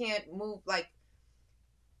 or we can't move, like,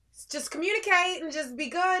 just communicate and just be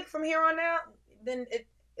good from here on out, then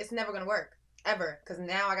it's never gonna work ever. Because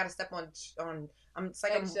now I gotta step on it's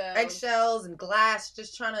like eggshells and glass,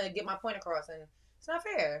 just trying to get my point across, and it's not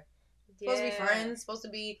fair. Supposed to be friends, supposed to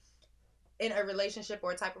be in a relationship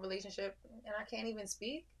or a type of relationship, and I can't even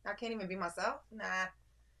speak. I can't even be myself. Nah.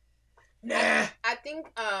 I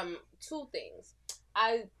think 2 things.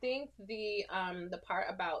 I think the part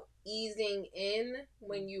about easing in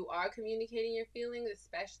when you are communicating your feelings,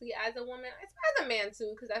 especially as a woman, as a man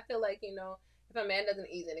too, because I feel like, you know, if a man doesn't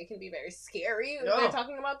ease in, it can be very scary if they're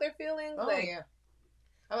talking about their feelings. Oh, like, yeah.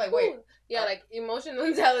 I'm like, wait. Yeah, like emotional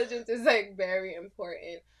intelligence is like very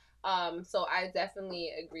important. So I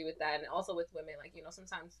definitely agree with that, and also with women, like, you know,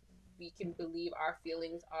 sometimes we can believe our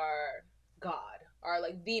feelings are God, are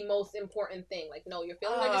like the most important thing. Like, no, your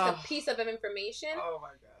feelings are just a piece of information. Oh my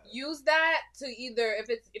God. Use that to either,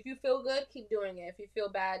 if you feel good, keep doing it. If you feel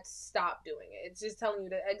bad, stop doing it. It's just telling you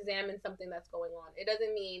to examine something that's going on. It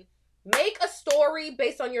doesn't mean make a story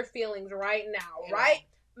based on your feelings right now, right?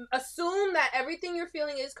 Assume that everything you're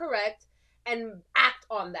feeling is correct and act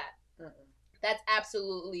on that. That's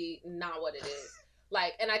absolutely not what it is.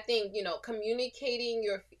 Like, and I think, you know, communicating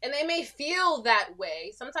and they may feel that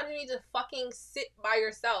way. Sometimes you need to fucking sit by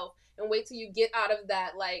yourself and wait till you get out of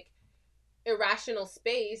that, like, irrational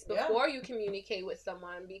space before you communicate with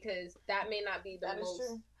someone, because that may not be the most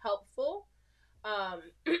helpful.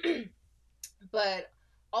 But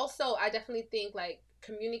also, I definitely think, like,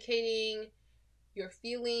 communicating your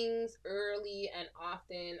feelings early and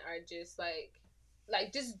often are just, like,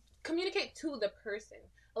 just communicate to the person.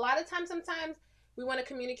 A lot of times, sometimes we want to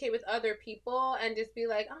communicate with other people and just be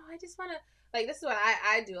like, oh, I just want to, like, this is what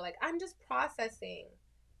I do. Like, I'm just processing.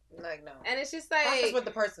 Like, no. And it's just like, process with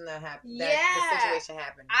the person that happened. Yeah. The situation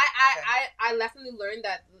happened. I definitely learned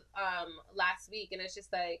that last week, and it's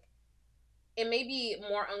just like, it may be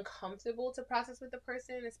more uncomfortable to process with the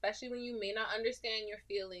person, especially when you may not understand your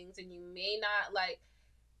feelings, and you may not, like,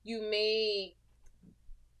 you may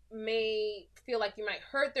feel like you might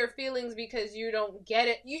hurt their feelings because you don't get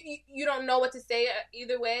it. You don't know what to say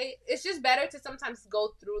either way. It's just better to sometimes go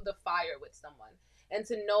through the fire with someone and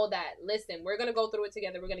to know that, listen, we're going to go through it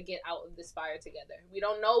together. We're going to get out of this fire together. We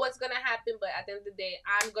don't know what's going to happen, but at the end of the day,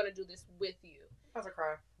 I'm going to do this with you. I was a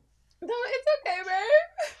cry. No, it's okay,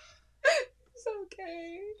 babe. It's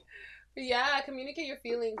okay. But yeah, communicate your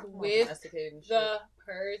feelings with the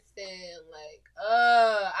person. Like,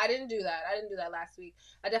 I didn't do that. I didn't do that last week.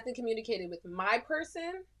 I definitely communicated with my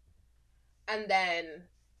person, and then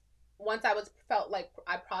once felt like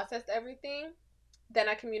I processed everything, then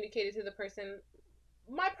I communicated to the person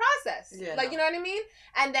my process. Yeah, like, you know what I mean?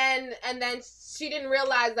 And then she didn't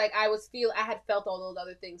realize, like, I had felt all those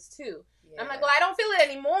other things too. Yeah. I'm like, well, I don't feel it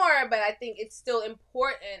anymore, but I think it's still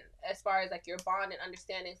important as far as, like, your bond and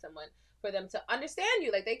understanding someone, for them to understand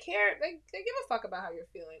you. Like, they care, they give a fuck about how you're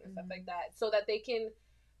feeling and stuff like that, so that they can.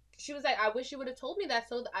 She was like, I wish you would have told me that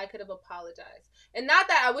so that I could have apologized. And not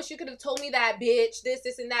that I wish you could have told me that, bitch,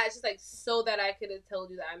 this, and that. It's just like, so that I could have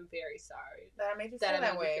told you that I'm very sorry. That I made you feel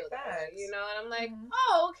that way. You know? And I'm like,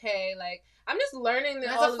 oh, okay. Like, I'm just learning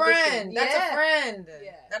that. That's a friend. That's a friend.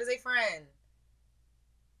 Yeah. That is a friend.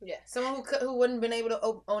 Yeah. Someone who wouldn't have been able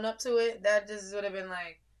to own up to it, that just would have been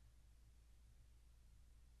like,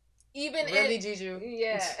 even really, Juju?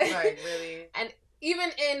 Yeah. Like, really? And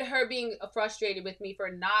even in her being frustrated with me for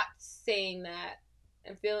not saying that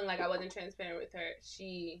and feeling like I wasn't transparent with her,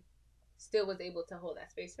 she still was able to hold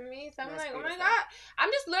that space for me. So I'm like, oh my God.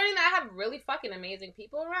 I'm just learning that I have really fucking amazing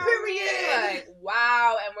people around me. Like,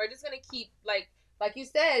 wow. And we're just going to keep, like you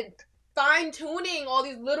said, fine-tuning all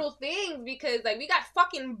these little things, because, like, we got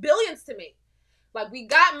fucking billions to make. Like, we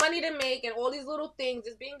got money to make and all these little things,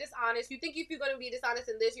 just being dishonest. You think if you're going to be dishonest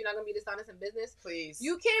in this, you're not going to be dishonest in business? Please.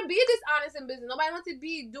 You can't be dishonest in business. Nobody wants to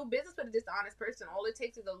do business with a dishonest person. All it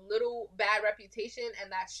takes is a little bad reputation,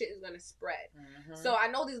 and that shit is going to spread. Mm-hmm. So I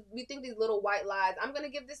know we think these little white lies. I'm going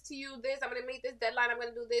to give this to you, I'm going to make this deadline, I'm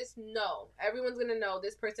going to do this. No. Everyone's going to know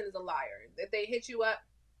this person is a liar. If they hit you up,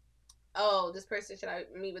 oh, this person, should I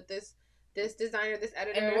meet with this designer, this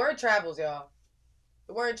editor? And the word travels, y'all.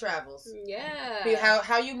 The word travels. Yeah.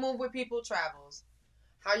 How you move with people travels.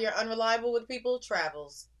 How you're unreliable with people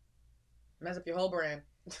travels. Mess up your whole brand.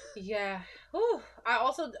 Yeah. Whew. I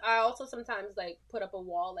also sometimes like put up a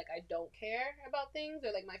wall, like I don't care about things,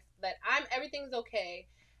 or like everything's okay,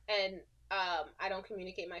 and I don't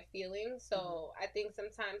communicate my feelings. So I think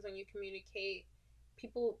sometimes when you communicate,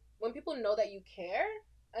 when people know that you care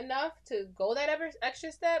enough to go that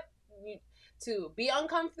extra step, to be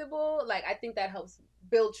uncomfortable, like I think that helps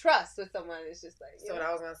build trust with someone. It's just like, so what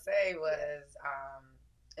I was gonna say was,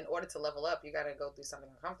 in order to level up, you gotta go through something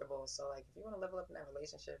uncomfortable. So like, if you want to level up in that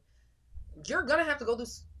relationship, you're gonna have to go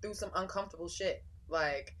through some uncomfortable shit.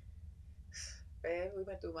 Like, man, we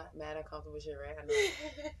went through mad uncomfortable shit, right? I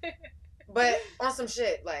know. But on some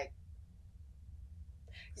shit, like,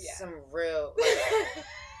 some real,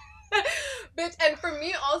 like, bitch. And for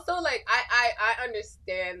me also, like, I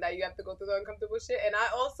understand that you have to go through the uncomfortable shit, and I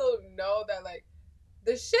also know that, like,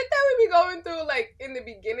 the shit that we be going through, like, in the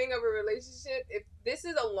beginning of a relationship, if this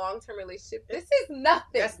is a long-term relationship, this is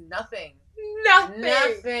nothing. That's nothing.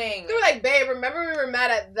 Nothing. They were like, babe, remember we were mad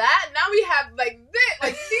at that? Now we have, like,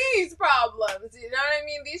 these problems. You know what I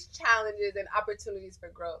mean? These challenges and opportunities for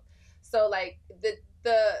growth. So, like, the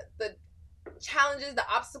challenges, the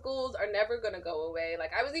obstacles are never gonna go away.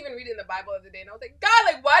 Like, I was even reading the Bible the other day, and I was like, God,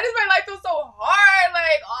 like, why does my life feel so hard?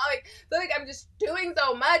 Like, feel like I'm just doing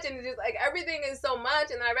so much, and it's just like everything is so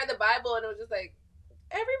much. And then I read the Bible, and it was just like,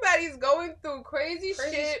 everybody's going through crazy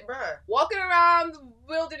shit, bruh. Walking around the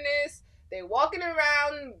wilderness. They walking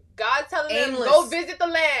around. God's telling Aimless. them, go visit the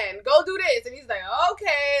land, go do this, and he's like,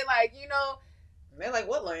 okay, like, you know, man, like,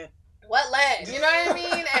 what land? What land? You know what I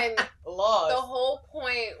mean? And Laws. The whole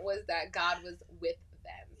point was that God was with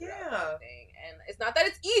them. Yeah. And it's not that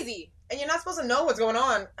it's easy. And you're not supposed to know what's going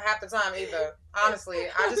on half the time either. Honestly,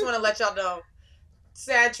 I just want to let y'all know.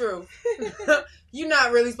 Sad truth. You're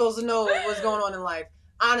not really supposed to know what's going on in life.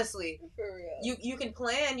 Honestly. For real. You can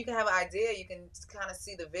plan. You can have an idea. You can kind of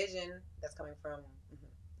see the vision that's coming from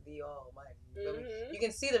the Almighty. Mm-hmm. You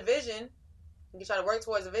can see the vision. You can try to work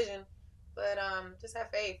towards the vision. But just have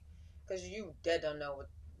faith. Because you dead don't know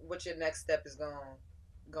what your next step is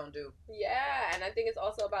gonna do. Yeah, and I think it's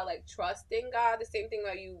also about, like, trusting God. The same thing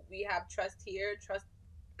that we have trust here, trust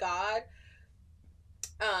God.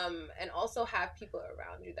 And also have people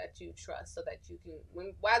around you that you trust, so that you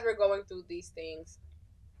can, as we're going through these things,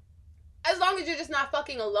 as long as you're just not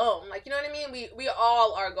fucking alone. Like, you know what I mean? We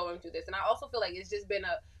all are going through this. And I also feel like it's just been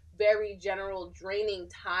a very general draining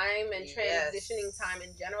time and transitioning time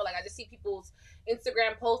in general. Like, I just see people's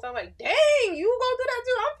Instagram posts. I'm like, dang, you go through that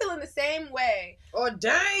too? I'm feeling the same way. Or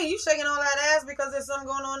dang, you shaking all that ass because there's something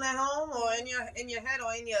going on at home, or in your head,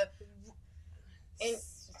 or in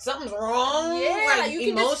something's wrong. Yeah, like, you can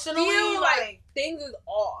emotionally, just feel like things is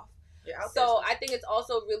off. So I think it's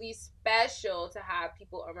also really special to have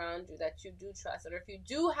people around you that you do trust. And if you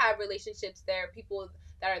do have relationships, there are people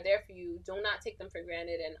that are there for you. Do not take them for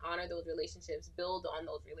granted and honor those relationships. Build on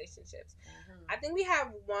those relationships. Mm-hmm. I think we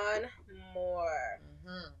have one more.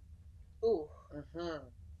 Mm-hmm. Ooh. Mm-hmm.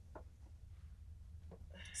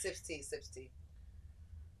 Sips tea.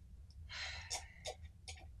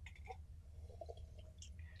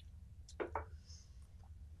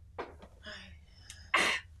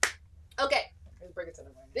 Okay. Let's break it to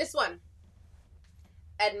the point. This one.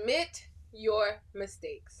 Admit your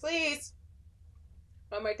mistakes. Please.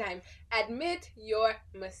 One more time. Admit your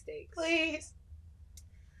mistakes. Please.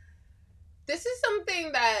 This is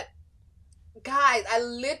something that, guys, I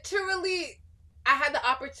had the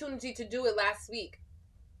opportunity to do it last week.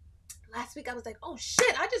 Last week I was like, oh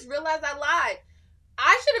shit, I just realized I lied.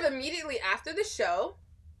 I should have immediately after the show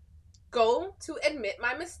go to admit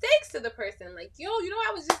my mistakes to the person. Like, yo, you know,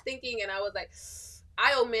 I was just thinking, and I was like,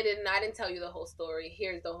 I omitted and I didn't tell you the whole story.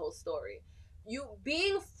 Here's the whole story. You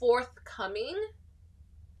being forthcoming,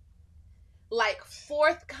 like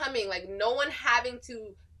no one having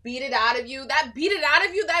to beat it out of you.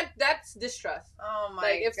 That's distrust. Oh my god.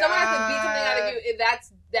 Like, if someone has to beat something out of you,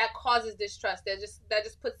 that causes distrust. That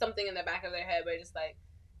just puts something in the back of their head where just like,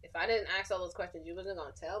 if I didn't ask all those questions, you wasn't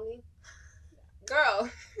gonna tell me? Girl.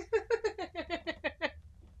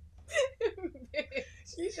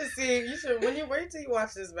 You should when you wait till you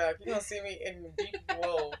watch this back, you're gonna see me in deep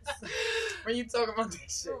woes when you talk about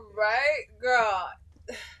this shit. Right, girl.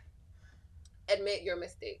 Admit your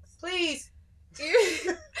mistakes, Please.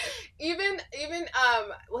 even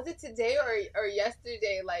was it today or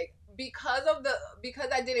yesterday? Like because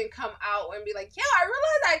I didn't come out and be like, yeah, I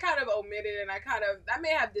realized I kind of omitted and I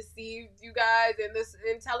may have deceived you guys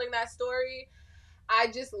in telling that story. I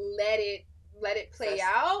just let it play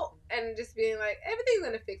out and just being like, everything's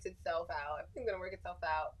gonna fix itself out. Everything's gonna work itself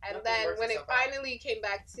out. And then when it finally came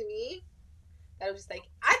back to me, that was just like,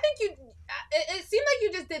 I think it seemed like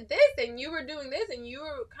you just did this and you were doing this and you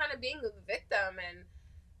were kind of being the victim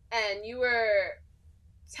and you were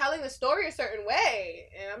telling the story a certain way.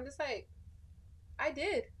 And I'm just like, I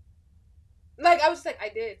did. Like, I was just like, I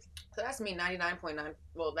did. So that's me 99.9.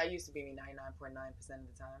 Well, that used to be me 99.9% of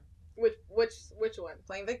the time. Which one?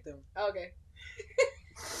 Playing victim. Okay.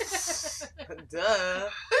 Duh.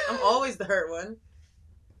 I'm always the hurt one.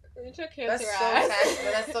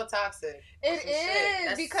 That's so toxic. It is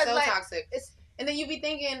that's because so like, toxic. And then you be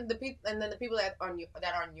thinking the people that are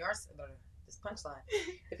on your this punchline,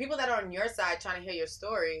 the people that are on your side trying to hear your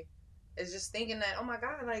story, is just thinking that, oh my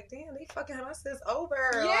god, like damn, they fucking my sis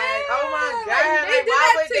over. Yeah, like, oh my god, like,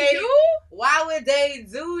 why would they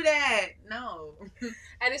do that? No.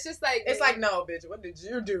 And it's just like, it's like, no, bitch, what did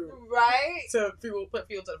you do? Right? To put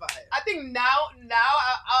fuel to the fire. I think now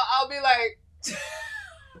I'll be like.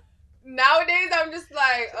 Nowadays, I'm just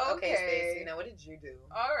like, okay. Staci, now what did you do?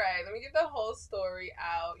 All right, let me get the whole story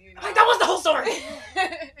out. You know? Like, that was the whole story.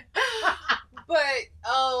 But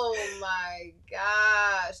oh my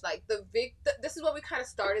gosh, like this is what we kind of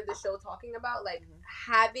started the show talking about, like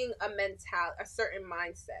having a certain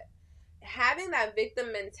mindset. Having that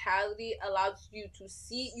victim mentality allows you to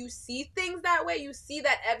see things that way. You see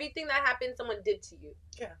that everything that happened, someone did to you.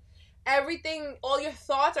 Yeah. Everything, all your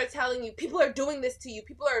thoughts are telling you, people are doing this to you.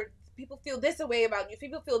 People feel this way about you.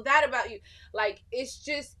 People feel that about you. Like, it's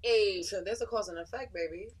just so there's a cause and effect,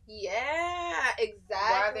 baby. Yeah,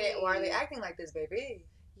 exactly. Why are they acting like this, baby?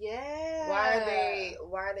 Yeah. Why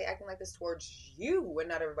are they acting like this towards you and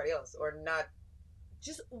not everybody else, or not?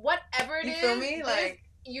 Just whatever it is. You feel me? Like,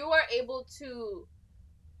 you are able to.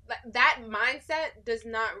 Like, that mindset does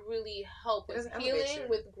not really help with healing,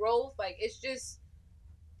 with growth. Like, it's just.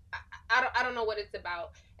 I don't know what it's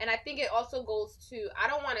about. And I think it also goes to, I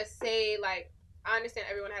don't want to say, like, I understand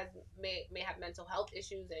everyone may have mental health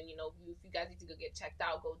issues, and, you know, if you guys need to go get checked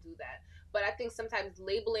out, go do that. But I think sometimes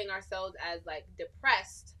labeling ourselves as, like,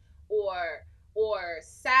 depressed or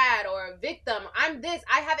sad or a victim, I'm this,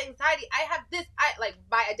 I have anxiety, I have this,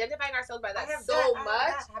 by identifying ourselves by that so much.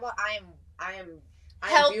 How about I am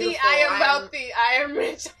healthy, beautiful, I am wealthy, I am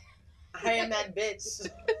rich. I am that bitch.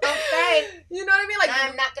 Okay. You know what I mean? Like,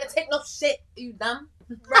 I'm not gonna take no shit, you dumb.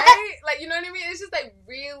 Right? Like, you know what I mean? It's just like,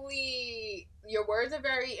 really, your words are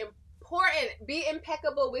very important. Be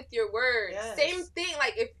impeccable with your words. Yes. Same thing.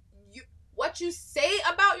 Like, if what you say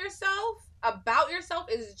about yourself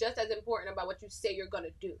is just as important about what you say you're gonna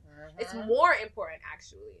do. Mm-hmm. It's more important,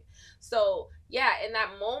 actually. So, yeah, in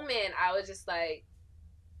that moment, I was just like,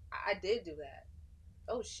 I did do that.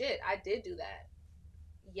 Oh shit, I did do that.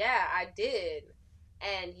 Yeah, I did.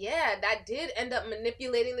 And yeah, that did end up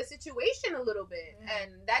manipulating the situation a little bit. Mm.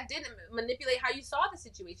 And that did manipulate how you saw the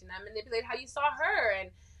situation. That manipulated how you saw her. And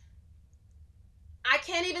I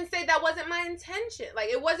can't even say that wasn't my intention. Like,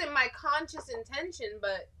 it wasn't my conscious intention,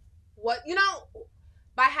 but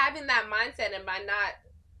by having that mindset and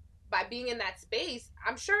by being in that space,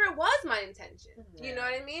 I'm sure it was my intention. Yeah. You know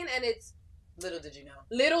what I mean? And it's... Little did you know.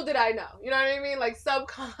 Little did I know. You know what I mean? Like,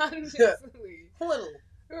 subconsciously. Little.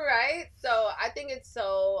 Right? So I think it's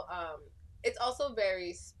so, it's also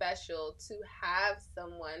very special to have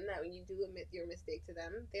someone that when you do admit your mistake to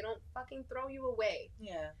them, they don't fucking throw you away.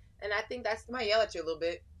 Yeah. And I think that's... They might yell at you a little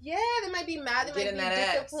bit. Yeah, they might be mad, they might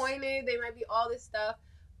be disappointed, they might be all this stuff.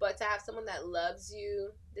 But to have someone that loves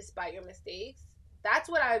you despite your mistakes, that's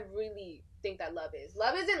what I really think that love is.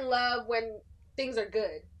 Love isn't love when things are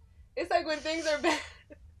good. It's like when things are bad.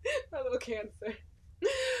 My little Cancer.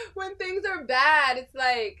 When things are bad, it's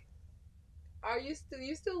like, you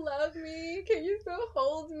still love me? Can you still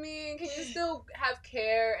hold me? Can you still have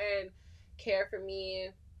care for me?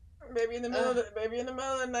 Maybe in the middle of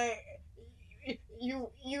the night,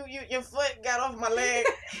 your foot got off my leg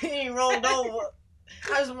and you rolled over.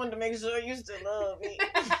 I just wanted to make sure you still love me.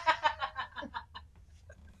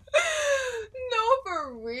 No,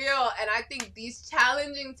 for real. And I think these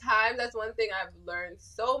challenging times, that's one thing I've learned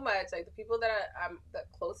so much. Like, the people that I'm the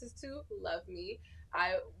closest to love me.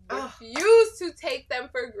 I refuse to take them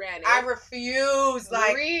for granted. I refuse.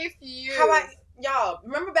 Like, refuse. y'all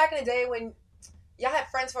remember back in the day when y'all had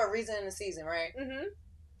friends for a reason in the season, right? Mm-hmm.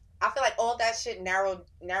 I feel like all that shit narrows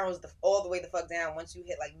all the way the fuck down once you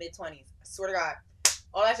hit like mid-20s. I swear to God,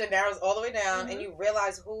 all that shit narrows all the way down, and you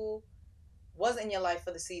realize who was in your life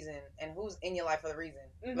for the season and who's in your life for the reason.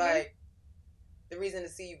 Like the reason to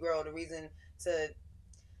see you grow, the reason to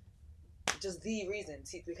just the reason,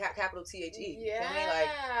 capital THE. Yeah, you feel me? Like,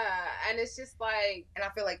 and it's just like, and I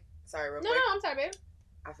feel like, sorry, real no, quick. no, I'm sorry, babe.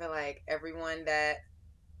 I feel like everyone that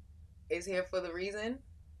is here for the reason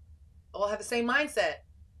all have the same mindset.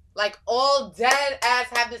 Like, all dead ass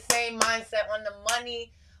have the same mindset on the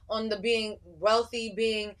money, on the being wealthy,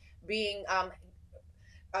 being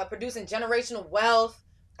producing generational wealth,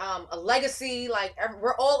 a legacy. Like,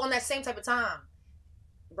 we're all on that same type of time.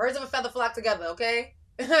 Birds of a feather flock together, okay?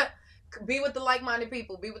 Be with the like-minded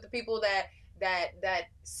people. Be with the people that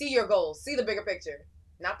see your goals, see the bigger picture.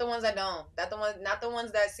 Not the ones that don't. Not the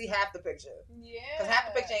ones that see half the picture. Yeah. Because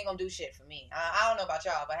half the picture ain't gonna do shit for me. I don't know about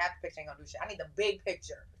y'all, but half the picture ain't gonna do shit. I need the big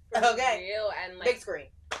picture. For okay. Real, and like, big screen.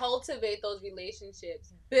 Cultivate those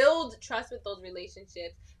relationships. Build trust with those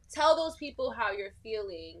relationships. Tell those people how you're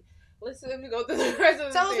feeling. Listen, let me go through the rest of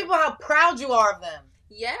the Tell those people how proud you are of them.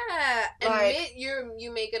 Yeah, like, admit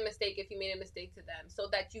you make a mistake if you made a mistake to them, so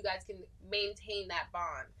that you guys can maintain that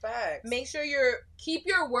bond. Facts. Make sure keep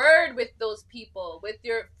your word with those people, with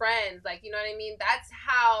your friends. Like, you know what I mean? That's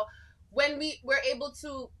how, when we're able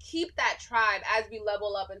to keep that tribe as we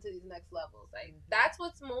level up into these next levels. Like, that's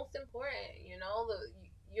what's most important. You know,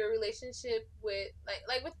 your relationship with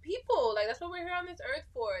like with people. Like, that's what we're here on this earth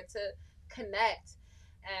for, to connect.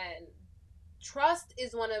 And trust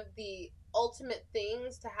is one of the ultimate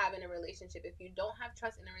things to have in a relationship. If you don't have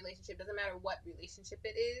trust in a relationship, doesn't matter what relationship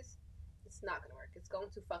it is, it's not gonna work. It's going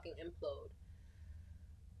to fucking implode.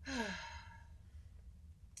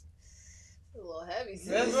 It's a little heavy. Sis.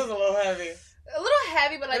 This was a little heavy. A little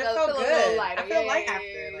heavy, but like it a felt little good. lighter. I feel light yeah,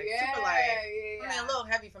 after, like yeah, super light. Yeah. I mean, a little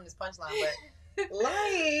heavy from this punchline, but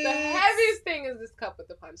light. The heaviest thing is this cup with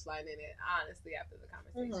the punchline in it. Honestly, after the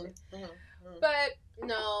conversation. But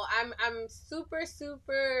no, I'm super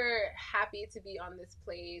happy to be on this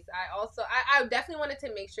place. I definitely wanted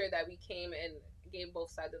to make sure that we came and gave both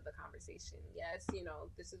sides of the conversation. Yes, you know,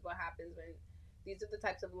 this is what happens when these are the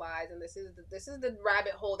types of lies, and this is the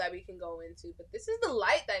rabbit hole that we can go into. But this is the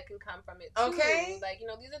light that can come from it too. Okay. Like, you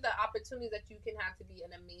know, these are the opportunities that you can have to be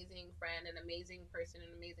an amazing friend, an amazing person,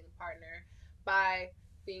 an amazing partner, by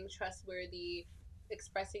being trustworthy,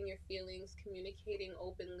 expressing your feelings, communicating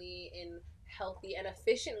openly and healthy and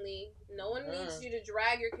efficiently. No one needs you to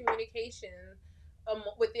drag your communication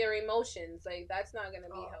with your emotions. Like, that's not going to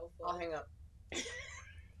be helpful. I'll hang up.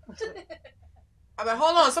 I'm like,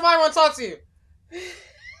 hold on, somebody want to talk to you.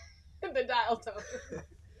 The dial tone.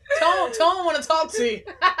 Tone want to talk to you.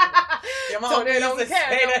 Your mom don't care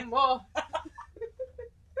no more.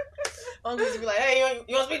 Uncle used to be like, hey,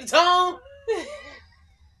 you want to speak to Tone?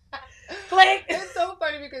 Click. It's so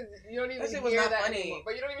funny because you don't even hear that funny. anymore.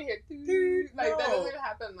 But you don't even hear like, that doesn't even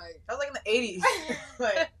happen. Like, that was like in the 80s.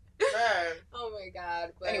 Like, man. Oh my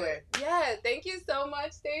god. But anyway. Yeah, thank you so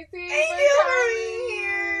much, Staci. Thank you for being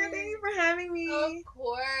here. Thank you for having me. Of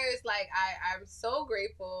course. Like, I'm so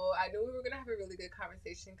grateful. I knew we were going to have a really good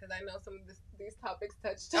conversation because I know some of these topics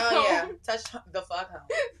touched home. Oh, yeah. Touched the fuck home.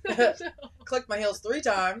 Clicked my heels 3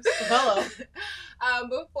 times. Hello.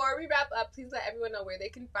 Before we wrap up, please let everyone know where they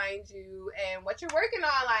can find you and what you're working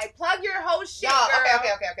on. Like, plug your whole shit, y'all, girl.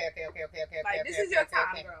 Okay. Like, this is your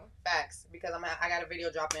time, girl. Facts. Because I got a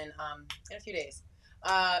video dropping in a few days.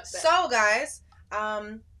 So guys,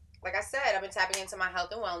 like I said, I've been tapping into my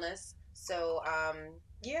health and wellness. So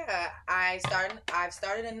yeah, I've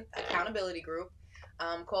started an accountability group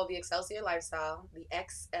called the Excelsior Lifestyle, the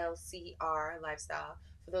XLCR Lifestyle.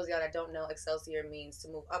 For those of y'all that don't know, Excelsior means to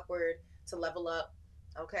move upward, to level up.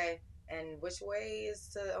 Okay, and which way is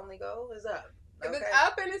to only go is up. Okay? If it's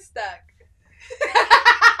up and it's stuck.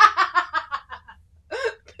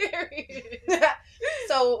 Period.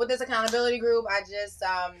 So with this accountability group, I just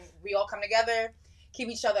we all come together, keep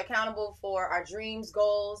each other accountable for our dreams,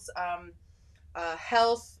 goals,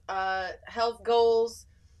 health goals,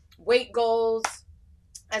 weight goals,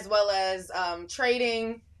 as well as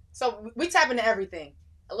trading. So we tap into everything,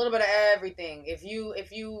 a little bit of everything. If you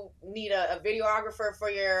need a videographer for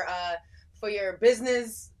your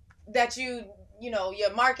business that you know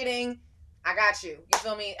you're marketing, I got you. You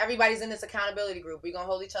feel me? Everybody's in this accountability group. We're going to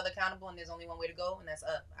hold each other accountable, and there's only one way to go, and that's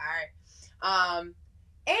up. All right.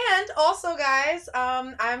 And also, guys,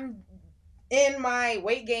 I'm in my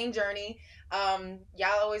weight gain journey.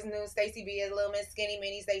 Y'all always knew Staci B as a little Miss Skinny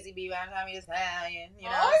Mini Staci B. I'm trying to be Italian. You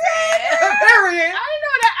know what I'm saying? Period. I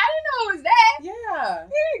didn't know it was that. Yeah,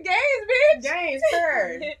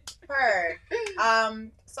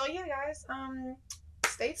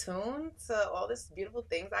 tuned to all this beautiful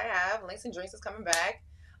things I have. Links and Drinks is coming back.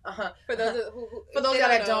 For those For those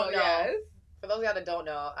that don't know, yes. For those y'all that don't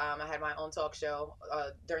know, I had my own talk show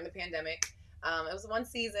during the pandemic. It was one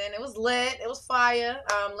season. It was lit. It was fire.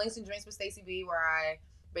 Links and Drinks with Staci B, where I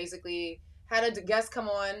basically had a guest come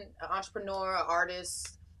on, an entrepreneur, an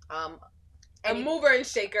artist, a mover and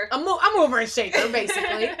shaker. A mover and shaker,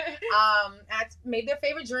 basically. I made their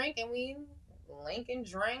favorite drink, and we link and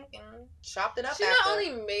drink and chopped it up. She not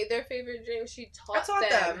only made their favorite drink, she taught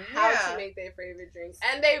them how to make their favorite drinks,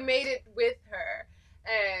 and they made it with her.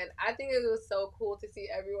 And I think it was so cool to see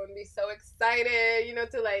everyone be so excited, you know,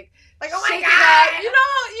 to like oh my God, you know,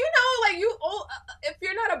 like if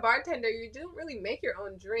you're not a bartender, you don't really make your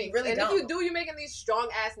own drinks. You really and don't. If you do, you're making these strong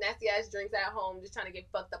ass, nasty ass drinks at home, just trying to get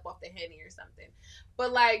fucked up off the Henny or something.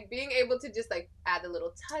 But like being able to just like add the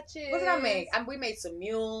little touches. What did I make? We made some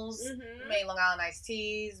mules. We made Long Island iced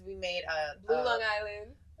teas. We made Blue Long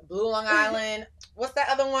Island. What's that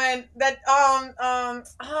other one? That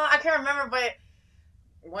I can't remember, but.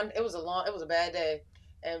 It was a bad day,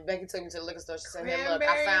 and Becky took me to the liquor store. She said, "Hey, look,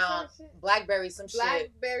 I found blackberry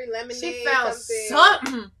lemonade. She found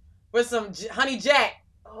something with some honey jack.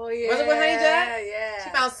 Oh yeah, was it with honey jack? Yeah.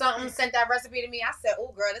 She found something, sent that recipe to me. I said,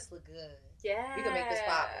 "Oh, girl, this look good. Yeah, we can make this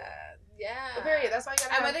pop." Yeah. But period. That's why you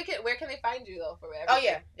gotta. Where can they find you though? For everything? Oh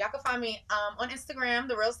yeah, y'all can find me on Instagram,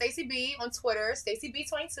 The Real Staci B, on Twitter,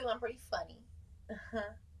 StaciB22. I'm pretty funny.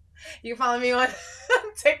 You can follow me on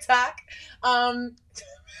TikTok.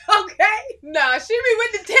 Okay. No, she be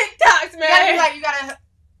with the TikToks, man. You gotta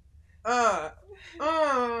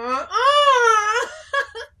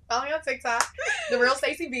follow me on TikTok, The Real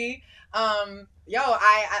Staci B. I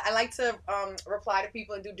like to reply to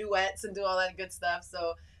people and do duets and do all that good stuff.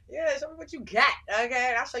 So yeah, show me what you got.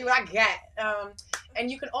 Okay, I'll show you what I got.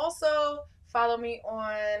 And you can also follow me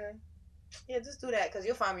on. Yeah, just do that because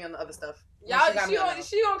you'll find me on the other stuff. Y'all,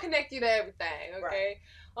 she gonna connect you to everything, okay? Right.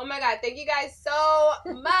 Oh my God, thank you guys so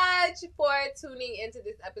much for tuning into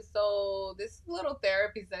this episode, this little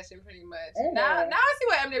therapy session pretty much. Mm-hmm. Now I see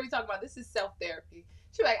what MJ be talking about. This is self-therapy.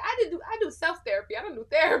 She like, I do self-therapy. I don't do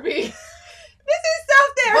therapy. This is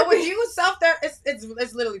self-therapy. But with you, self-therapy,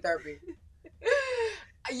 it's literally therapy.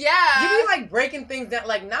 Yeah. You be like breaking things down,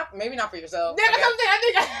 like maybe not for yourself. Yeah, that's something I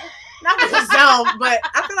think not for yourself, but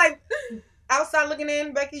I feel like outside looking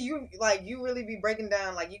in, Becky, you really be breaking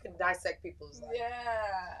down, like you can dissect people's life. Yeah.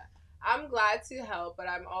 I'm glad to help, but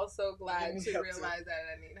I'm also glad to realize that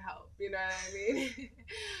I need help. You know what I mean?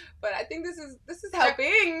 But I think this is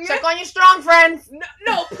helping. Check on your strong friends.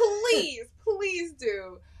 No, please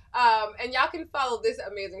do. And y'all can follow this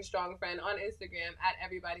amazing strong friend on Instagram at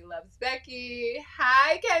Everybody Loves Becky.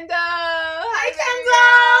 Hi, Kendall. Hi,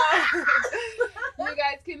 Kendall. You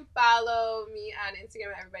guys can follow me on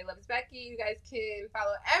Instagram at Everybody Loves Becky. You guys can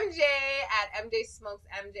follow MJ at MJ Smokes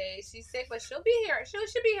MJ. She's sick, but she'll be here. She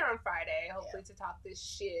should be here on Friday, hopefully, to talk this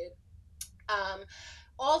shit.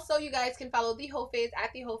 Also, you guys can follow The Whole Face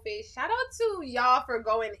at The Whole Face. Shout out to y'all for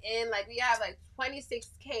going in. Like, we have like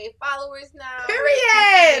 26K followers now.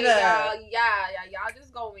 Period. Y'all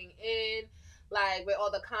just going in. Like, with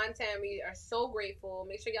all the content, we are so grateful.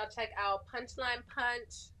 Make sure y'all check out Punchline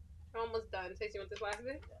Punch. We're almost done. Staci, you want this last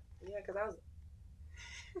bit? Yeah, because I was...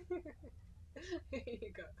 Here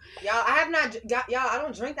you go. Y'all, I have not... Y'all, I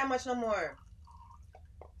don't drink that much no more.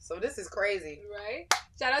 So this is crazy. Right?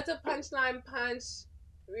 Shout out to Punchline Punch.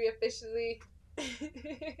 We officially... That's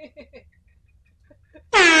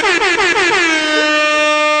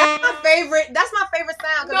my favorite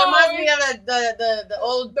sound because it reminds me of the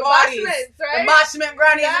old parties, right? The botchment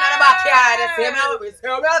brownies in the backyard.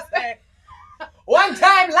 One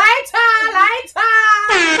time, lighter.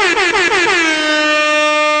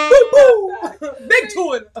 Big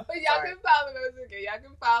tune. But y'all can follow those. Okay, y'all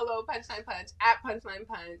can follow Punchline Punch at Punchline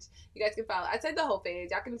Punch. You guys can follow. I said The Whole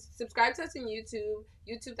Face. Y'all can subscribe to us on YouTube,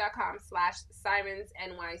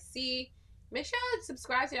 youtube.com/SirensNYC. Make sure y'all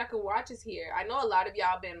subscribe so y'all can watch us here. I know a lot of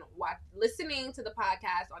y'all been listening to the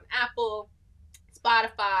podcast on Apple,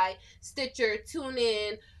 Spotify, Stitcher,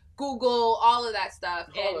 TuneIn, Google, all of that stuff.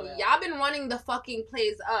 And y'all been running the fucking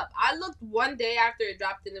plays up. I looked one day after it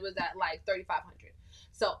dropped and it was at like 3,500.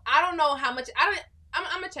 So I don't know how much. I'm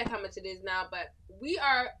gonna check how much it is now, but we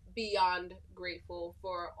are beyond grateful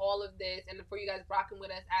for all of this and for you guys rocking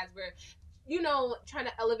with us as we're, trying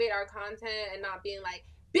to elevate our content and not being like,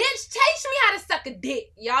 bitch, teach me how to suck a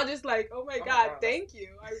dick. Y'all just like, oh my God, thank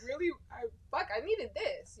you. I needed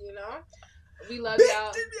this, We love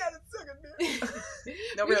y'all. Teach me how to suck a dick.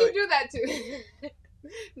 No, we really. can do that too.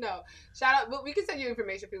 No, shout out. But we can send you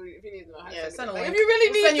information if you need to know how to suck a dick. Send a link. If you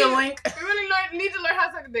really need send you a link. If you really need to learn how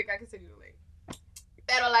to suck a dick, I can send you a link.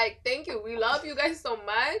 that are like, thank you. We love you guys so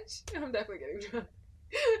much. I'm definitely getting drunk.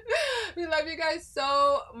 We love you guys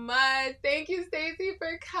so much. Thank you, Staci,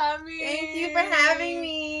 for coming. Thank you for having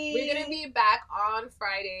me. We're going to be back on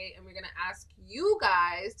Friday, and we're going to ask you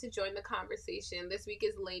guys to join the conversation. This week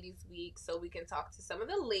is Ladies Week, so we can talk to some of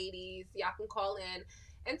the ladies. Y'all can call in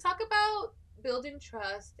and talk about building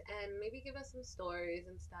trust and maybe give us some stories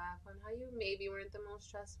and stuff on how you maybe weren't the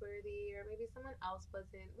most trustworthy or maybe someone else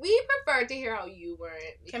wasn't. We prefer to hear how you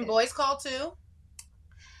weren't. Can boys call too?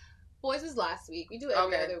 Boys was last week. We do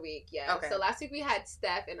every other week, yeah. Okay. So last week we had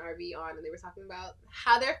Steph and RV on, and they were talking about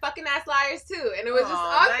how they're fucking ass liars too, and it was just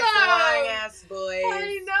awesome. Nice lying ass boys.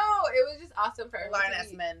 I know, it was just awesome for lying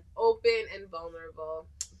ass men, open and vulnerable.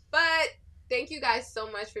 But thank you guys so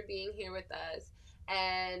much for being here with us,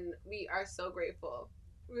 and we are so grateful.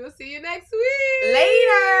 We'll see you next week.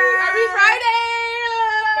 Later. Every Friday.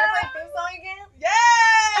 Can I play theme song again? Yes.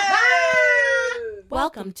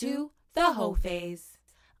 Welcome to The Hoe Phase,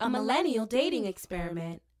 a millennial dating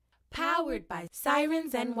experiment powered by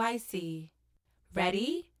Sirens NYC.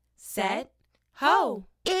 Ready, set, ho!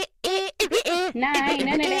 Nah, ain't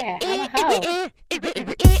none of that. I'm a hoe. Give me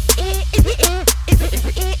the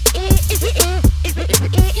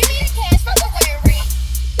cash for the wearing.